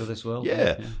the sort of this world.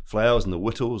 Flowers and the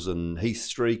Whittles and Heath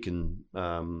Streak and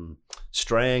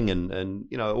Strang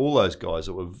and all those guys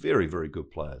that were very, very good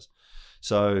players.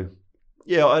 So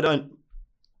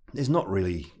there's not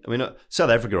really.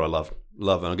 South Africa I love,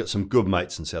 and I've got some good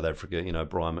mates in South Africa.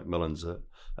 Brian McMillan's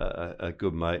a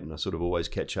good mate, and I sort of always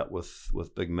catch up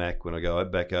with Big Mac when I go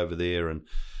back over there, and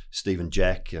Stephen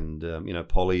Jack and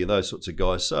Polly, those sorts of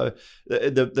guys. So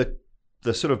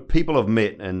the sort of people I've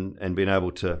met and been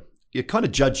able to, you kind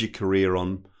of judge your career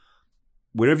on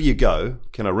wherever you go,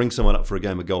 can I ring someone up for a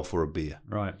game of golf or a beer?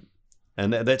 Right.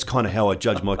 And that's kind of how I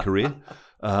judge my career.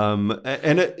 And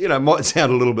it might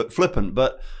sound a little bit flippant,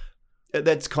 but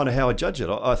that's kind of how I judge it.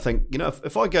 I think,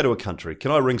 if I go to a country, can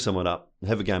I ring someone up and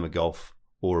have a game of golf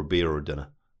or a beer or a dinner?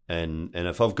 And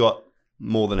if I've got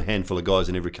more than a handful of guys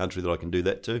in every country that I can do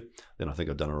that to, then I think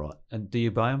I've done all right. And do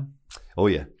you buy them? Oh,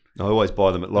 yeah. I always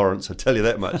buy them at Lawrence, I tell you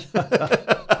that much.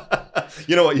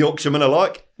 You know what Yorkshiremen are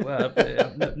like? Well,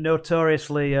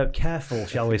 notoriously careful,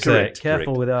 shall we say? Correct,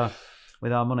 careful with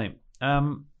our money.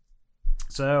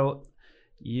 So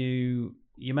you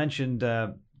mentioned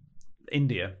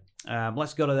India.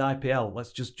 Let's go to the IPL.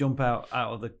 Let's just jump out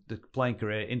of the playing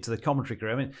career into the commentary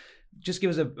career. Just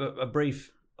give us a brief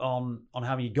on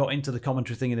how you got into the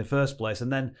commentary thing in the first place,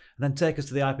 and then take us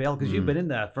to the IPL, because you've been in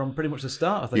there from pretty much the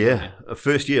start, I think. Yeah,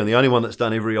 first year, and the only one that's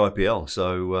done every IPL.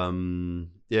 So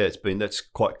that's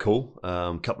quite cool.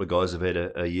 A couple of guys have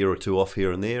had a year or two off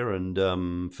here and there,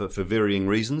 and for varying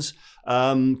reasons.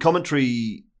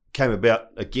 Commentary came about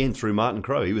again through Martin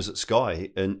Crowe. He was at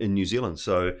Sky in New Zealand.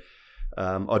 So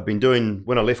I'd been doing,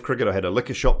 when I left cricket, I had a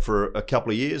liquor shop for a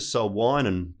couple of years, sold wine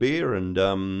and beer, and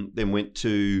then went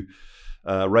to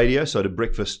radio. So I did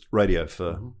breakfast radio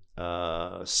for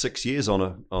 6 years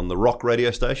on the Rock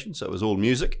radio station. So it was all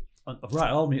music. Right,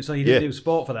 all music. So you didn't do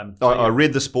sport for them? I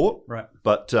read the sport, right?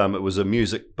 But it was a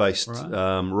music-based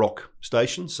rock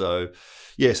station. So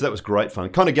so that was great fun.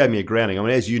 It kind of gave me a grounding.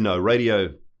 As you know,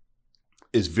 radio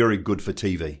is very good for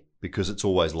TV because it's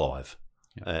always live.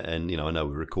 Yeah. And I know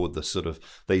we record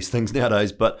these things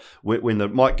nowadays, but when the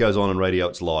mic goes on radio,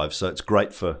 it's live. So it's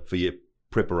great for your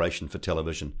preparation for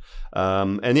television.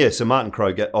 So Martin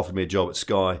Crowe offered me a job at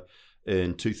Sky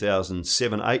in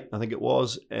 2007-8, I think it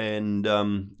was. And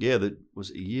that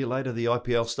was a year later, the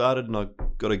IPL started, and I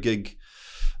got a gig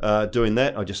doing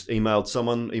that. I just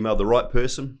emailed the right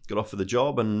person, got offered the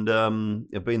job, and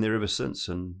I've been there ever since.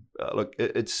 And look,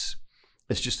 it's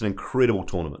just an incredible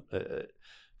tournament.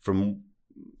 From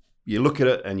you look at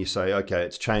it and you say, okay,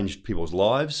 it's changed people's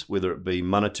lives, whether it be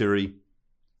monetary,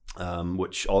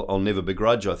 which I'll never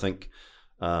begrudge. I think,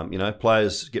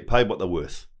 players get paid what they're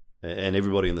worth, and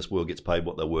everybody in this world gets paid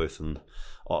what they're worth. And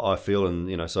I feel,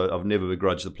 so I've never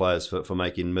begrudged the players for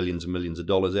making millions and millions of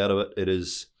dollars out of it. It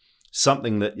is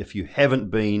something that if you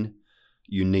haven't been,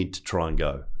 you need to try and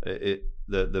go.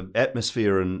 The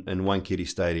atmosphere in Wankhede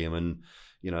Stadium and,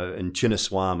 in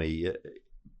Chinnaswamy,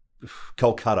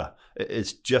 Kolkata,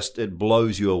 it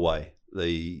blows you away.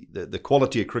 The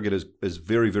quality of cricket is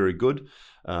very, very good.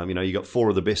 You got four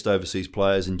of the best overseas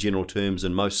players in general terms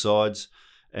in most sides,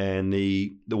 and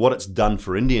the what it's done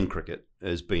for Indian cricket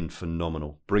has been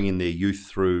phenomenal. Bringing their youth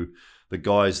through, the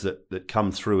guys that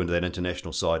come through into that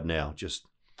international side now,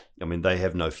 they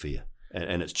have no fear.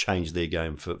 and it's changed their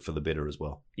game for the better as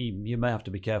well. You may have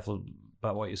to be careful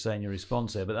about what you say in your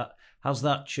response here, but has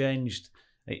that changed?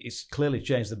 It's clearly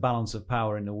changed the balance of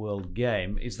power in the world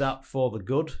game. Is that for the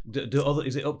good?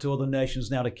 Is it up to other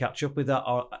nations now to catch up with that,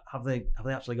 or have they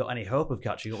actually got any hope of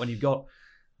catching up when you've got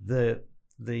the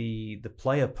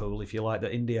player pool, if you like,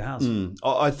 that India has?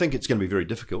 I think it's going to be very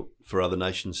difficult for other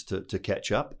nations to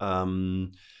catch up.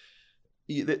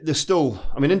 They're still,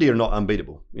 India are not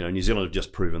unbeatable. New Zealand have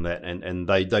just proven that, and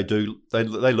they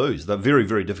lose. They're very,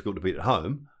 very difficult to beat at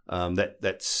home.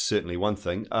 That's certainly one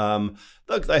thing.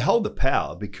 Look, they hold the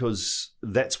power because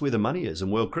that's where the money is in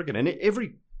world cricket, and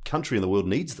every country in the world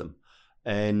needs them.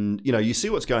 And you see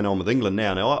what's going on with England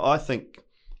now. Now, I think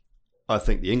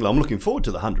the England. I'm looking forward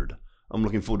to the 100. I'm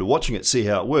looking forward to watching it, see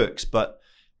how it works. But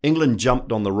England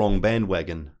jumped on the wrong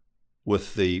bandwagon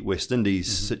with the West Indies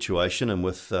situation and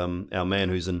with our man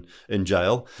who's in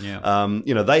jail. Yeah.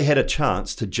 They had a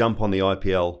chance to jump on the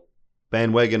IPL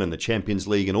bandwagon and the Champions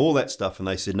League and all that stuff, and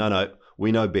they said, no,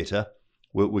 we know better.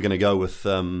 We're going to go with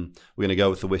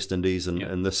the West Indies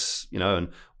and this, and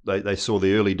they saw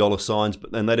the early dollar signs,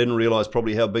 but then they didn't realise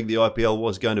probably how big the IPL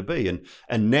was going to be,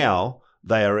 and now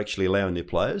they are actually allowing their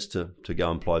players to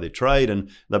go and ply their trade, and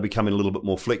they're becoming a little bit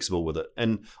more flexible with it,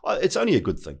 and it's only a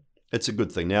good thing. It's a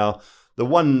good thing. Now, the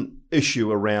one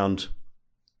issue around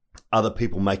other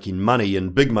people making money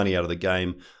and big money out of the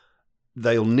game,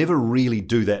 they'll never really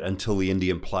do that until the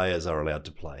Indian players are allowed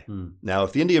to play. Now,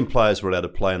 if the Indian players were allowed to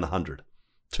play in the 100,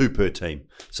 2 per team,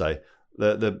 say,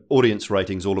 the audience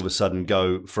ratings all of a sudden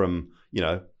go from,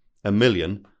 1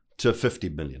 million to 50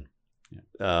 million.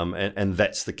 Yeah. And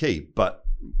that's the key. But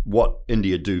what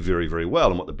India do very, very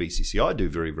well, and what the BCCI do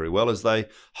very, very well, is they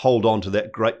hold on to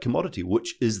that great commodity,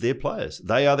 which is their players.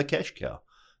 They are the cash cow.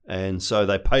 And so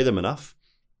they pay them enough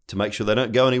to make sure they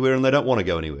don't go anywhere and they don't want to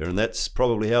go anywhere. And that's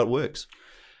probably how it works.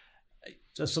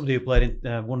 As somebody who played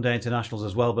in one-day internationals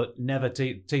as well, but never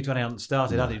T20 hadn't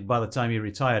started, had it by the time you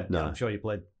retired. No. I'm sure you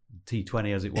played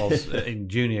T20 as it was in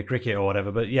junior cricket or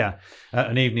whatever, but yeah,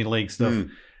 an evening league stuff.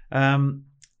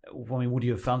 Would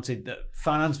you have fancied,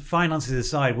 finances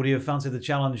aside, would you have fancied the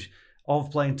challenge of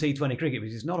playing T20 cricket?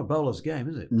 Because it's not a bowler's game,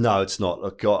 is it? No, it's not.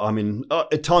 Look,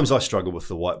 at times I struggle with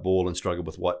the white ball and struggle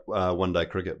with one-day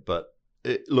cricket, but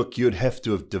look, you'd have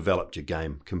to have developed your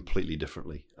game completely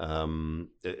differently.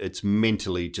 It's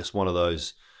mentally just one of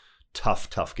those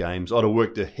tough games. I'd have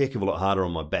worked a heck of a lot harder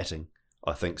on my batting,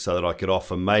 I think, so that I could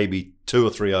offer maybe 2 or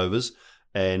 3 overs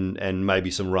and maybe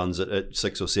some runs at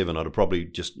 6 or 7. I'd have probably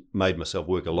just made myself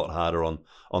work a lot harder on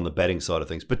the batting side of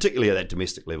things, particularly at that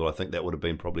domestic level. I think that would have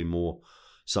been probably more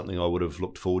something I would have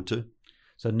looked forward to.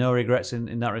 So no regrets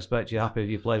in that respect? You're happy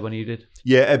you played when you did?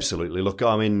 Yeah, absolutely. Look,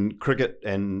 cricket,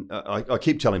 and I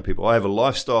keep telling people, I have a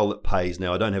lifestyle that pays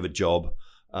now. I don't have a job.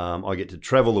 I get to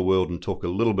travel the world and talk a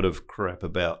little bit of crap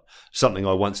about something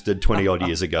I once did 20-odd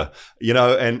years ago.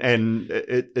 And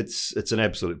it's an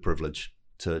absolute privilege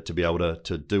to be able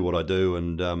to do what I do.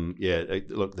 And,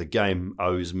 look, the game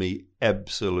owes me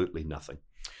absolutely nothing.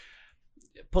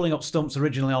 Pulling up stumps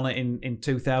originally on it in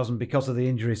 2000 because of the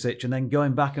injury sitch, and then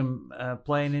going back and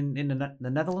playing in the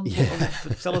Netherlands. Yeah.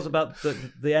 Tell us about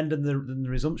the end and the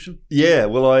resumption. Yeah,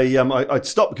 well, I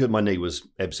stopped because my knee was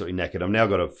absolutely knackered. I've now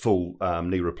got a full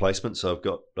knee replacement, so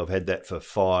I've had that for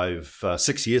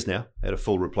 6 years now. Had a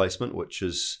full replacement, which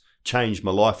has changed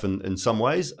my life in some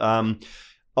ways.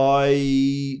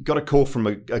 I got a call from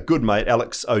a good mate,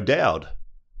 Alex O'Dowd,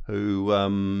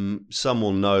 who some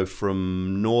will know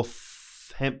from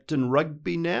Northampton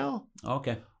Rugby now.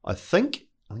 Okay. I think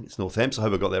it's Northampton. I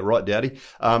hope I got that right, Dowdy.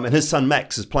 And his son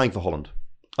Max is playing for Holland,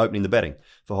 opening the batting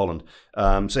for Holland.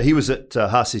 So he was at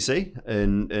HCC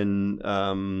in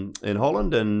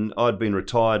Holland, and I'd been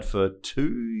retired for 2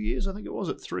 years, I think it was,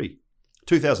 at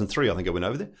 2003, I think I went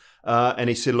over there. And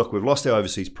he said, look, we've lost our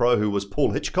overseas pro, who was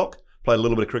Paul Hitchcock, played a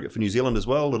little bit of cricket for New Zealand as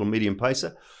well, a little medium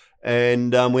pacer.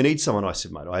 And we need someone. I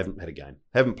said, mate, I haven't had a game.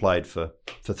 Haven't played for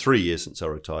 3 years since I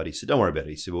retired. He said, don't worry about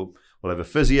it. He said, well, we'll have a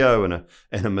physio and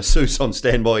a masseuse on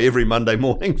standby every Monday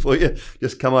morning for you.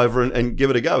 Just come over and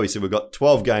give it a go. He said, we've got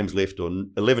 12 games left or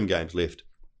 11 games left,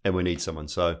 and we need someone.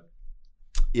 So,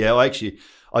 yeah,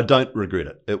 I don't regret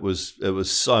it. It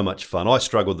was so much fun. I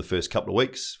struggled the first couple of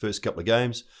weeks, first couple of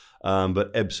games,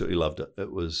 but absolutely loved it.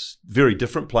 It was very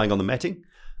different playing on the matting.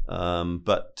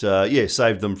 But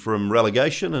saved them from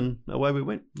relegation, and away we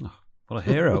went. Oh, what a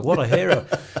hero. What a hero.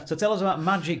 So tell us about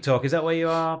Magic Talk. Is that where you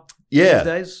are these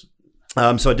days?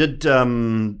 So I did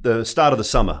the start of the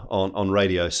summer on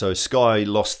radio. So Sky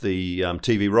lost the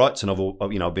TV rights, and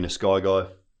I've been a Sky guy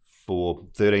for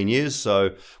 13 years.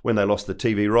 So when they lost the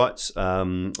TV rights,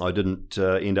 I didn't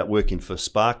end up working for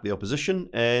Spark, the opposition,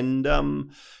 and I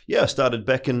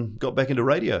got back into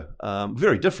radio.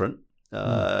 Very different.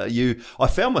 I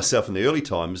found myself in the early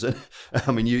times, and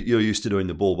I mean, you're used to doing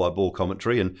the ball by ball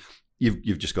commentary, and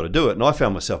you've just got to do it. And I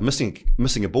found myself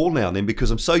missing a ball now and then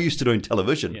because I'm so used to doing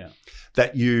television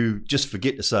that you just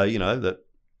forget to say, that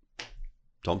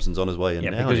Thompson's on his way in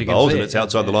now, and he bowls, and it's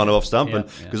outside the line of off stump, and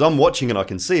because I'm watching and I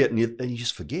can see it, and you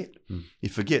just forget. You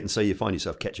forget, and so you find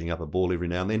yourself catching up a ball every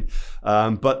now and then.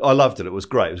 But I loved it. It was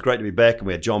great. It was great to be back, and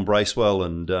we had John Bracewell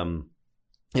and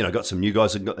got some new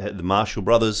guys. Had the Marshall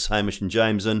brothers, Hamish and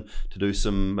James, in to do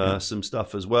some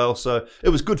stuff as well. So it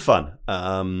was good fun.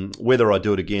 Whether I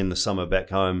do it again the summer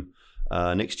back home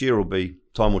next year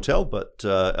time will tell. But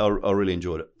I really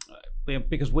enjoyed it.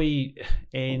 Because we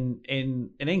in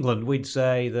England, we'd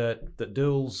say that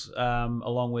Dools,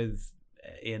 along with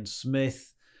Ian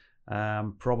Smith,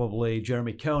 probably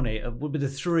Jeremy Coney, would be the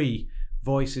three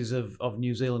voices of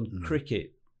New Zealand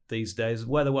cricket these days.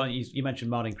 Whether you mentioned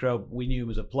Martin Crowe, we knew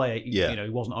him as a player. He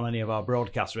wasn't on any of our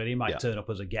broadcasts really. He might turn up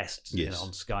as a guest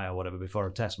on Sky or whatever before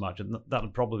a Test match, and that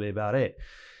would probably be about it.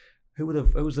 Who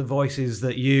was the voices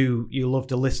that you loved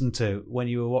to listen to when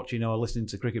you were watching or listening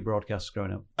to cricket broadcasts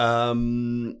growing up? I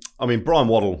mean, Brian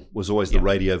Waddle was always the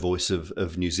radio voice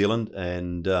of New Zealand,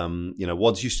 and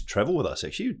Wads used to travel with us.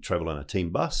 Actually, he would travel on a team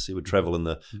bus. He would travel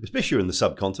especially in the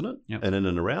subcontinent and in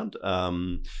and around.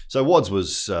 So Wads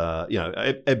was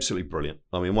absolutely brilliant.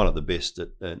 I mean, one of the best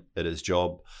at his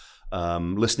job.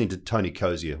 Listening to Tony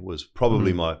Cozier was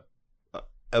probably my.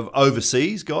 Of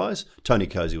overseas guys, Tony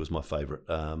Cozier was my favourite.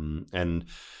 And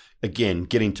again,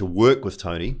 getting to work with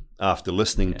Tony after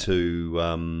listening to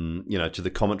to the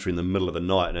commentary in the middle of the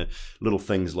night, and little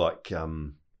things like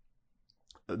what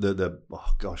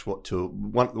tour?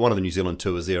 One of the New Zealand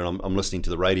tours there, and I'm listening to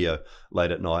the radio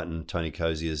late at night, and Tony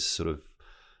Cozier's sort of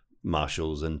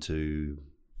marshals into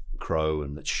Crow,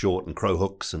 and it's short and Crow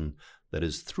hooks, and that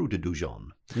is through to Dujon.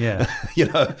 Yeah. you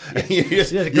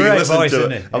great voice,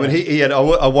 isn't it? I mean, he had,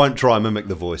 I won't try and mimic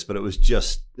the voice, but it was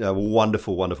just a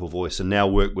wonderful, wonderful voice. And now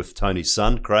work with Tony's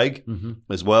son, Craig,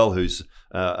 as well, who's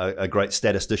a great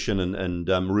statistician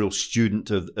and real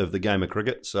student of the game of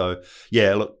cricket. So,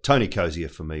 look, Tony Cozier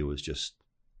for me was just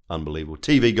unbelievable.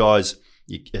 TV guys,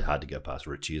 it's hard to go past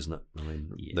Richie, isn't it? I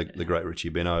mean, the great Richie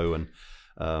Benaud,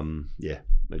 and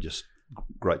they're just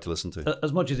great to listen to.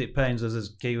 As much as it pains us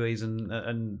as Kiwis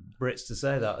and Brits to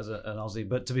say that as an Aussie,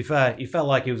 but to be fair, he felt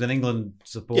like he was an England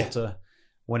supporter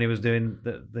when he was doing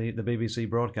the BBC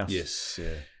broadcast. Yes,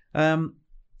 yeah.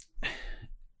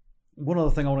 One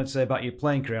other thing I wanted to say about your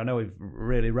playing career, I know we've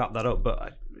really wrapped that up,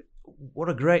 but what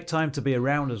a great time to be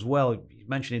around as well. You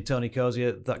mentioned Tony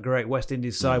Cozier, that great West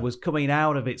Indies side was coming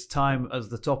out of its time as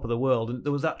the top of the world, and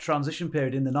there was that transition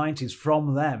period in the 90s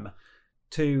from them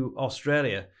to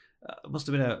Australia. It must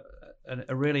have been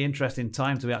a really interesting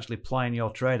time to be actually playing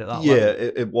your trade at that level. Yeah,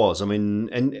 it was. I mean,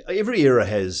 and every era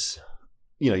has,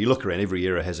 you look around, every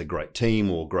era has a great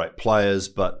team or great players,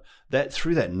 but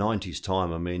through that 90s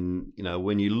time, I mean,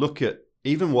 when you look at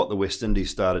even what the West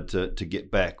Indies started to get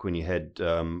back when you had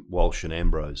Walsh and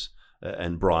Ambrose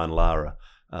and Brian Lara,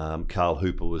 Carl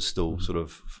Hooper was still sort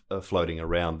of floating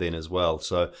around then as well.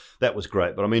 So that was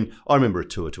great. But I mean, I remember a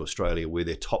tour to Australia where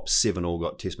their top 7 all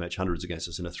got Test match hundreds against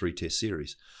us in a 3-test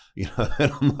series.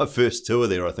 And on my first tour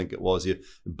there, I think it was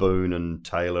Boone and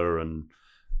Taylor and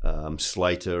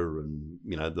Slater and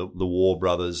the War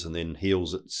brothers, and then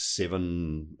Heels at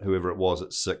 7, whoever it was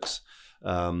at 6. They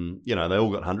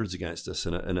all got hundreds against us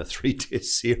in a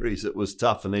 3-test series. It was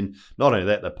tough. And then not only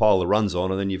that, they pile the runs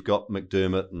on, and then you've got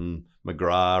McDermott and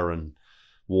McGrath and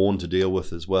Warne to deal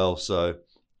with as well. So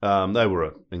they were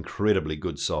an incredibly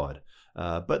good side.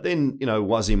 But then,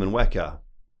 Wasim and Waqar,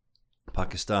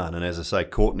 Pakistan, and as I say,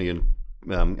 Courtney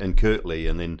and Kirtley,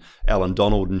 and then Alan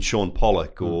Donald and Sean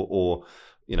Pollock, or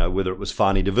whether it was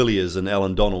Fani de Villiers and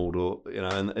Alan Donald, or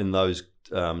in those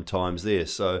times there.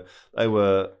 So they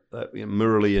were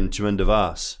Murali and Chaminda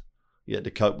Vas. You had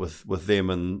to cope with them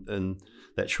and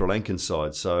that Sri Lankan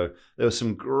side. So there were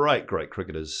some great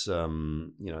cricketers,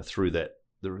 through that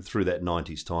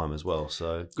 90s time as well.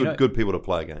 So good people to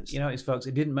play against. It's folks,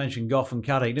 he didn't mention Gough and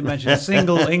Caddy. He didn't mention a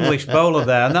single English bowler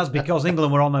there, and that's because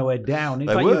England were on their way down. In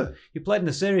fact, you played in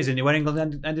the series, and when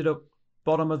England ended up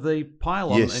bottom of the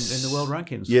pile in the world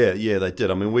rankings. Yeah, they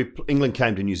did. I mean, England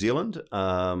came to New Zealand.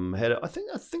 I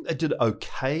think they did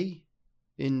okay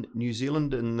in New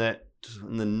Zealand in the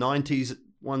 90s at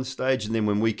one stage, and then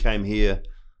when we came here,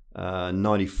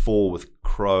 94 with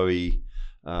Crowe,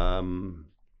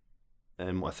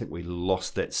 and I think we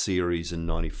lost that series in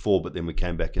 '94, but then we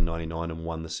came back in '99 and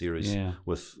won the series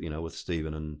with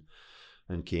Stephen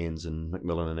and Cairns and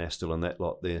McMillan and Astle and that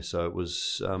lot there. So it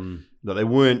was, but they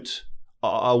weren't.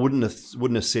 I wouldn't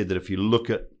have said that if you look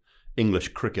at English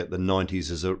cricket, the '90s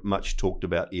is a much talked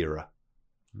about era.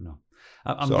 No.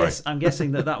 I'm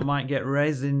guessing that might get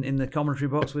raised in the commentary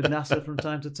box with Nasser from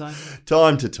time to time.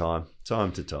 Time to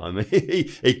time.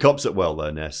 He cops it well though,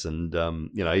 Nass, and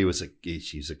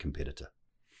he's a competitor,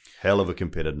 hell of a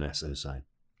competitor, Nasser Hussain.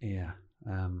 Yeah,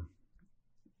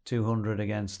 200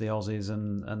 against the Aussies,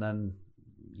 and then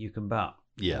you can bat.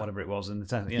 Yeah, whatever it was in the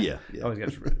 10th. Yeah.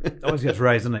 Always gets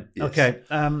raised, doesn't it? Yes. Okay,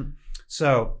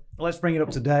 so let's bring it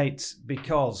up to date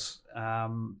because.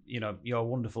 Your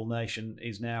wonderful nation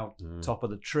is now top of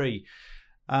the tree,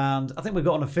 and I think we've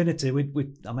got an affinity.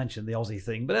 I mentioned the Aussie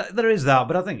thing, but there is that.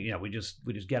 But I think we just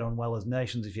get on well as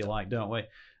nations, if you like, don't we?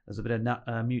 There's a bit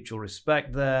of mutual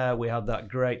respect there. We had that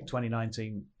great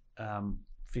 2019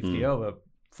 50 over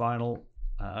final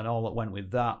and all that went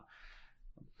with that.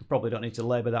 We probably don't need to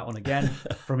labour that one again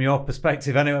from your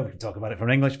perspective. Anyway, we can talk about it from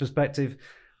an English perspective.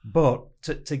 But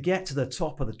to get to the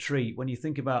top of the tree, when you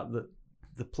think about the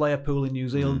player pool in New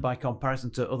Zealand by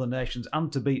comparison to other nations,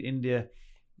 and to beat India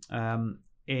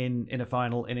in a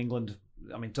final in England.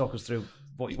 I mean, talk us through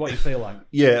what you feel like.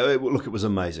 Yeah, look, it was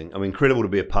amazing. I mean, incredible to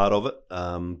be a part of it.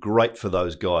 Great for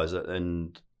those guys.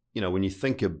 And, when you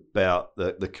think about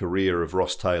the career of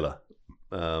Ross Taylor,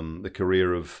 the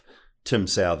career of Tim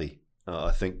Southey, I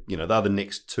think, they're the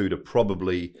next two to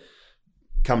probably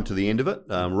come to the end of it.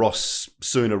 Ross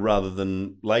sooner rather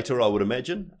than later, I would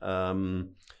imagine.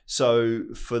 So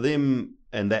for them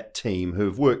and that team who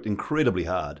have worked incredibly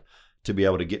hard to be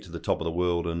able to get to the top of the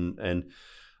world, and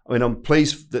I mean, I'm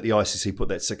pleased that the ICC put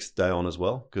that 6th day on as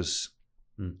well, because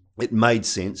it made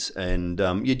sense. And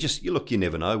you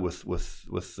never know with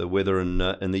the weather in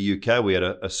the UK. We had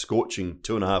a scorching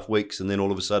 2.5 weeks, and then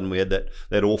all of a sudden we had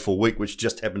that awful week, which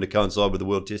just happened to coincide with the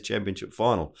World Test Championship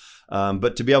final.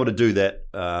 But to be able to do that,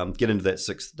 get into that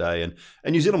 6th day, and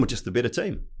New Zealand were just the better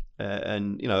team.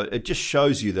 And it just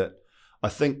shows you that I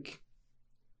think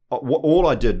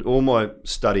all my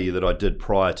study that I did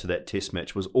prior to that test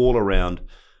match was all around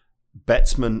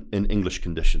batsmen in English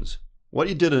conditions. What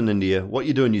you did in India, what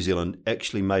you do in New Zealand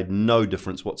actually made no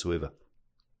difference whatsoever.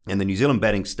 And the New Zealand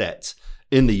batting stats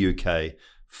in the UK,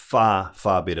 far,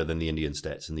 far better than the Indian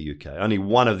stats in the UK. Only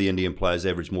one of the Indian players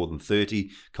averaged more than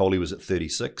 30. Kohli was at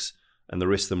 36, and the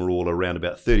rest of them are all around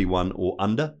about 31 or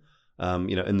under.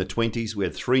 In the 20s, we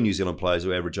had 3 New Zealand players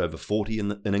who average over 40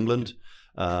 in England.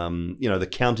 The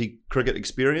county cricket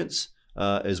experience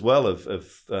as well of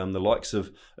the likes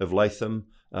of Latham,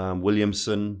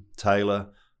 Williamson, Taylor.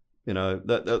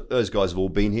 Those guys have all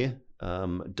been here,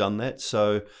 done that.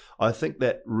 So I think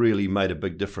that really made a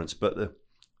big difference. But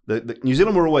the New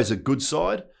Zealand were always a good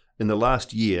side. In the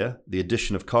last year, the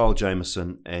addition of Kyle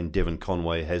Jamieson and Devon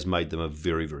Conway has made them a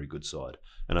very, very good side.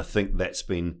 And I think that's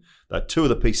been two of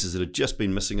the pieces that have just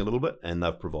been missing a little bit, and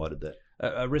they've provided that.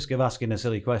 A risk of asking a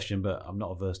silly question, but I'm not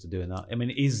averse to doing that. I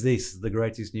mean, is this the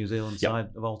greatest New Zealand side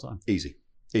of all time?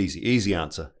 Easy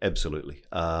answer, absolutely.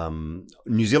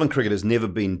 New Zealand cricket has never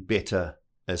been better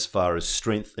as far as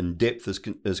strength and depth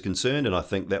is concerned, and I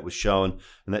think that was shown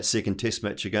in that second test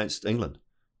match against England.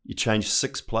 You change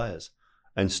 6 players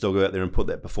and still go out there and put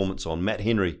that performance on. Matt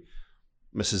Henry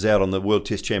misses out on the World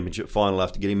Test Championship final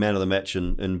after getting man of the match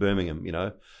in Birmingham.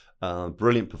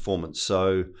 Brilliant performance.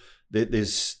 So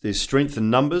there's strength in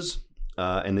numbers,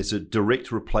 and there's a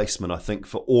direct replacement, I think,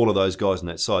 for all of those guys on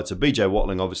that side. So BJ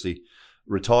Watling obviously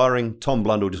retiring. Tom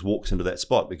Blundell just walks into that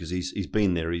spot because he's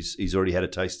been there. He's already had a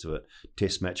taste of it.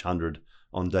 Test match 100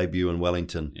 on debut in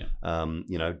Wellington.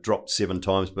 Yeah. Dropped 7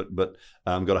 times, but got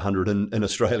 100 in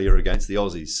Australia against the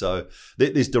Aussies. So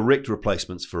there's direct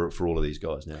replacements for all of these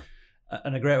guys now.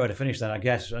 And a great way to finish that, I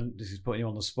guess, and this is putting you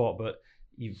on the spot, but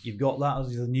you've got that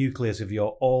as the nucleus of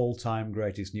your all-time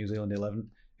greatest New Zealand 11.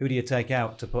 Who do you take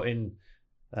out to put in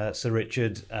Sir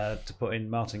Richard, to put in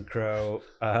Martin Crowe?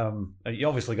 You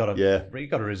obviously got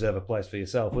to reserve a place for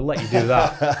yourself. We'll let you do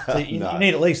that. So you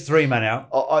need at least 3 men out.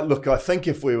 I think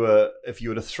if you were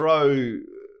to throw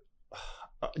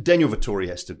Daniel Vettori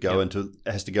has to go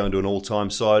into an all-time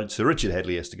side. Sir Richard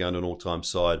Hadlee has to go into an all-time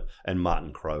side, and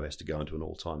Martin Crowe has to go into an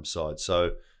all-time side.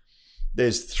 So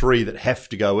there's 3 that have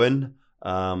to go in.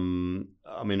 I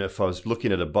mean, if I was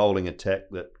looking at a bowling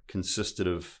attack that consisted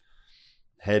of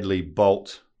Hadlee,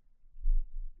 Bolt,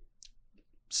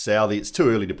 Southey, it's too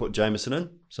early to put Jamieson in,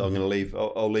 so I'm going to leave.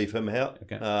 I'll leave him out.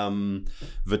 Okay.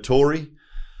 Vettori.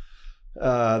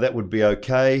 That would be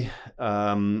okay.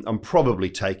 I'm probably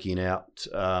taking out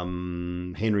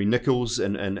Henry Nichols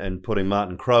and putting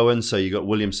Martin Crowe in. So you got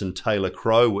Williamson, Taylor,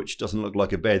 Crowe, which doesn't look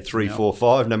like a bad 3, 4,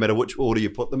 5, no matter which order you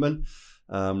put them in.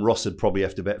 Ross would probably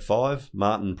have to bat 5.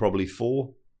 Martin probably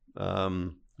 4,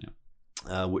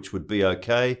 which would be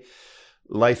okay.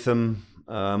 Latham,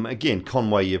 again,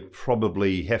 Conway you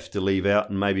probably have to leave out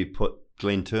and maybe put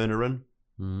Glenn Turner in.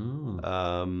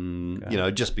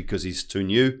 Okay. Just because he's too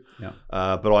new. Yeah.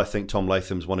 But I think Tom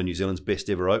Latham's one of New Zealand's best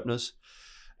ever openers.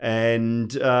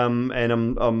 And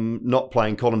I'm not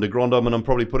playing Colin de Grandhomme, and I'm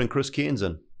probably putting Chris Cairns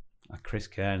in. Chris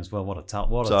Cairns, well, what a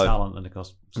talent, and of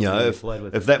course,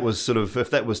 if that was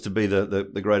to be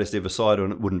the greatest ever side,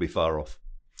 it wouldn't be far off.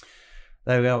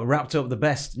 There we go. Wrapped up the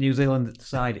best New Zealand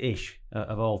side-ish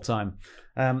of all time.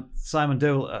 Simon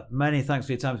Doull, many thanks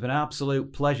for your time. It's been an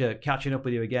absolute pleasure catching up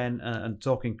with you again and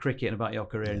talking cricket and about your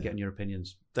career and getting your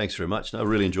opinions. Thanks very much. I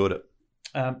really enjoyed it.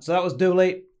 So that was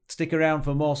Dooley. Stick around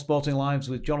for more Sporting Lives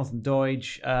with Jonathan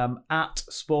Doidge. At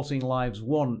Sporting Lives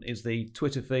 1 is the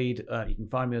Twitter feed. You can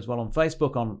find me as well on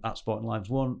Facebook at Sporting Lives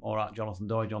 1 or at Jonathan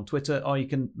Doidge on Twitter. Or you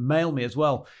can mail me as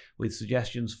well with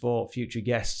suggestions for future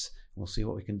guests. We'll see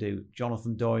what we can do.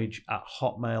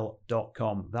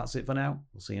 JonathanDoidge@hotmail.com. That's it for now.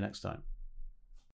 We'll see you next time.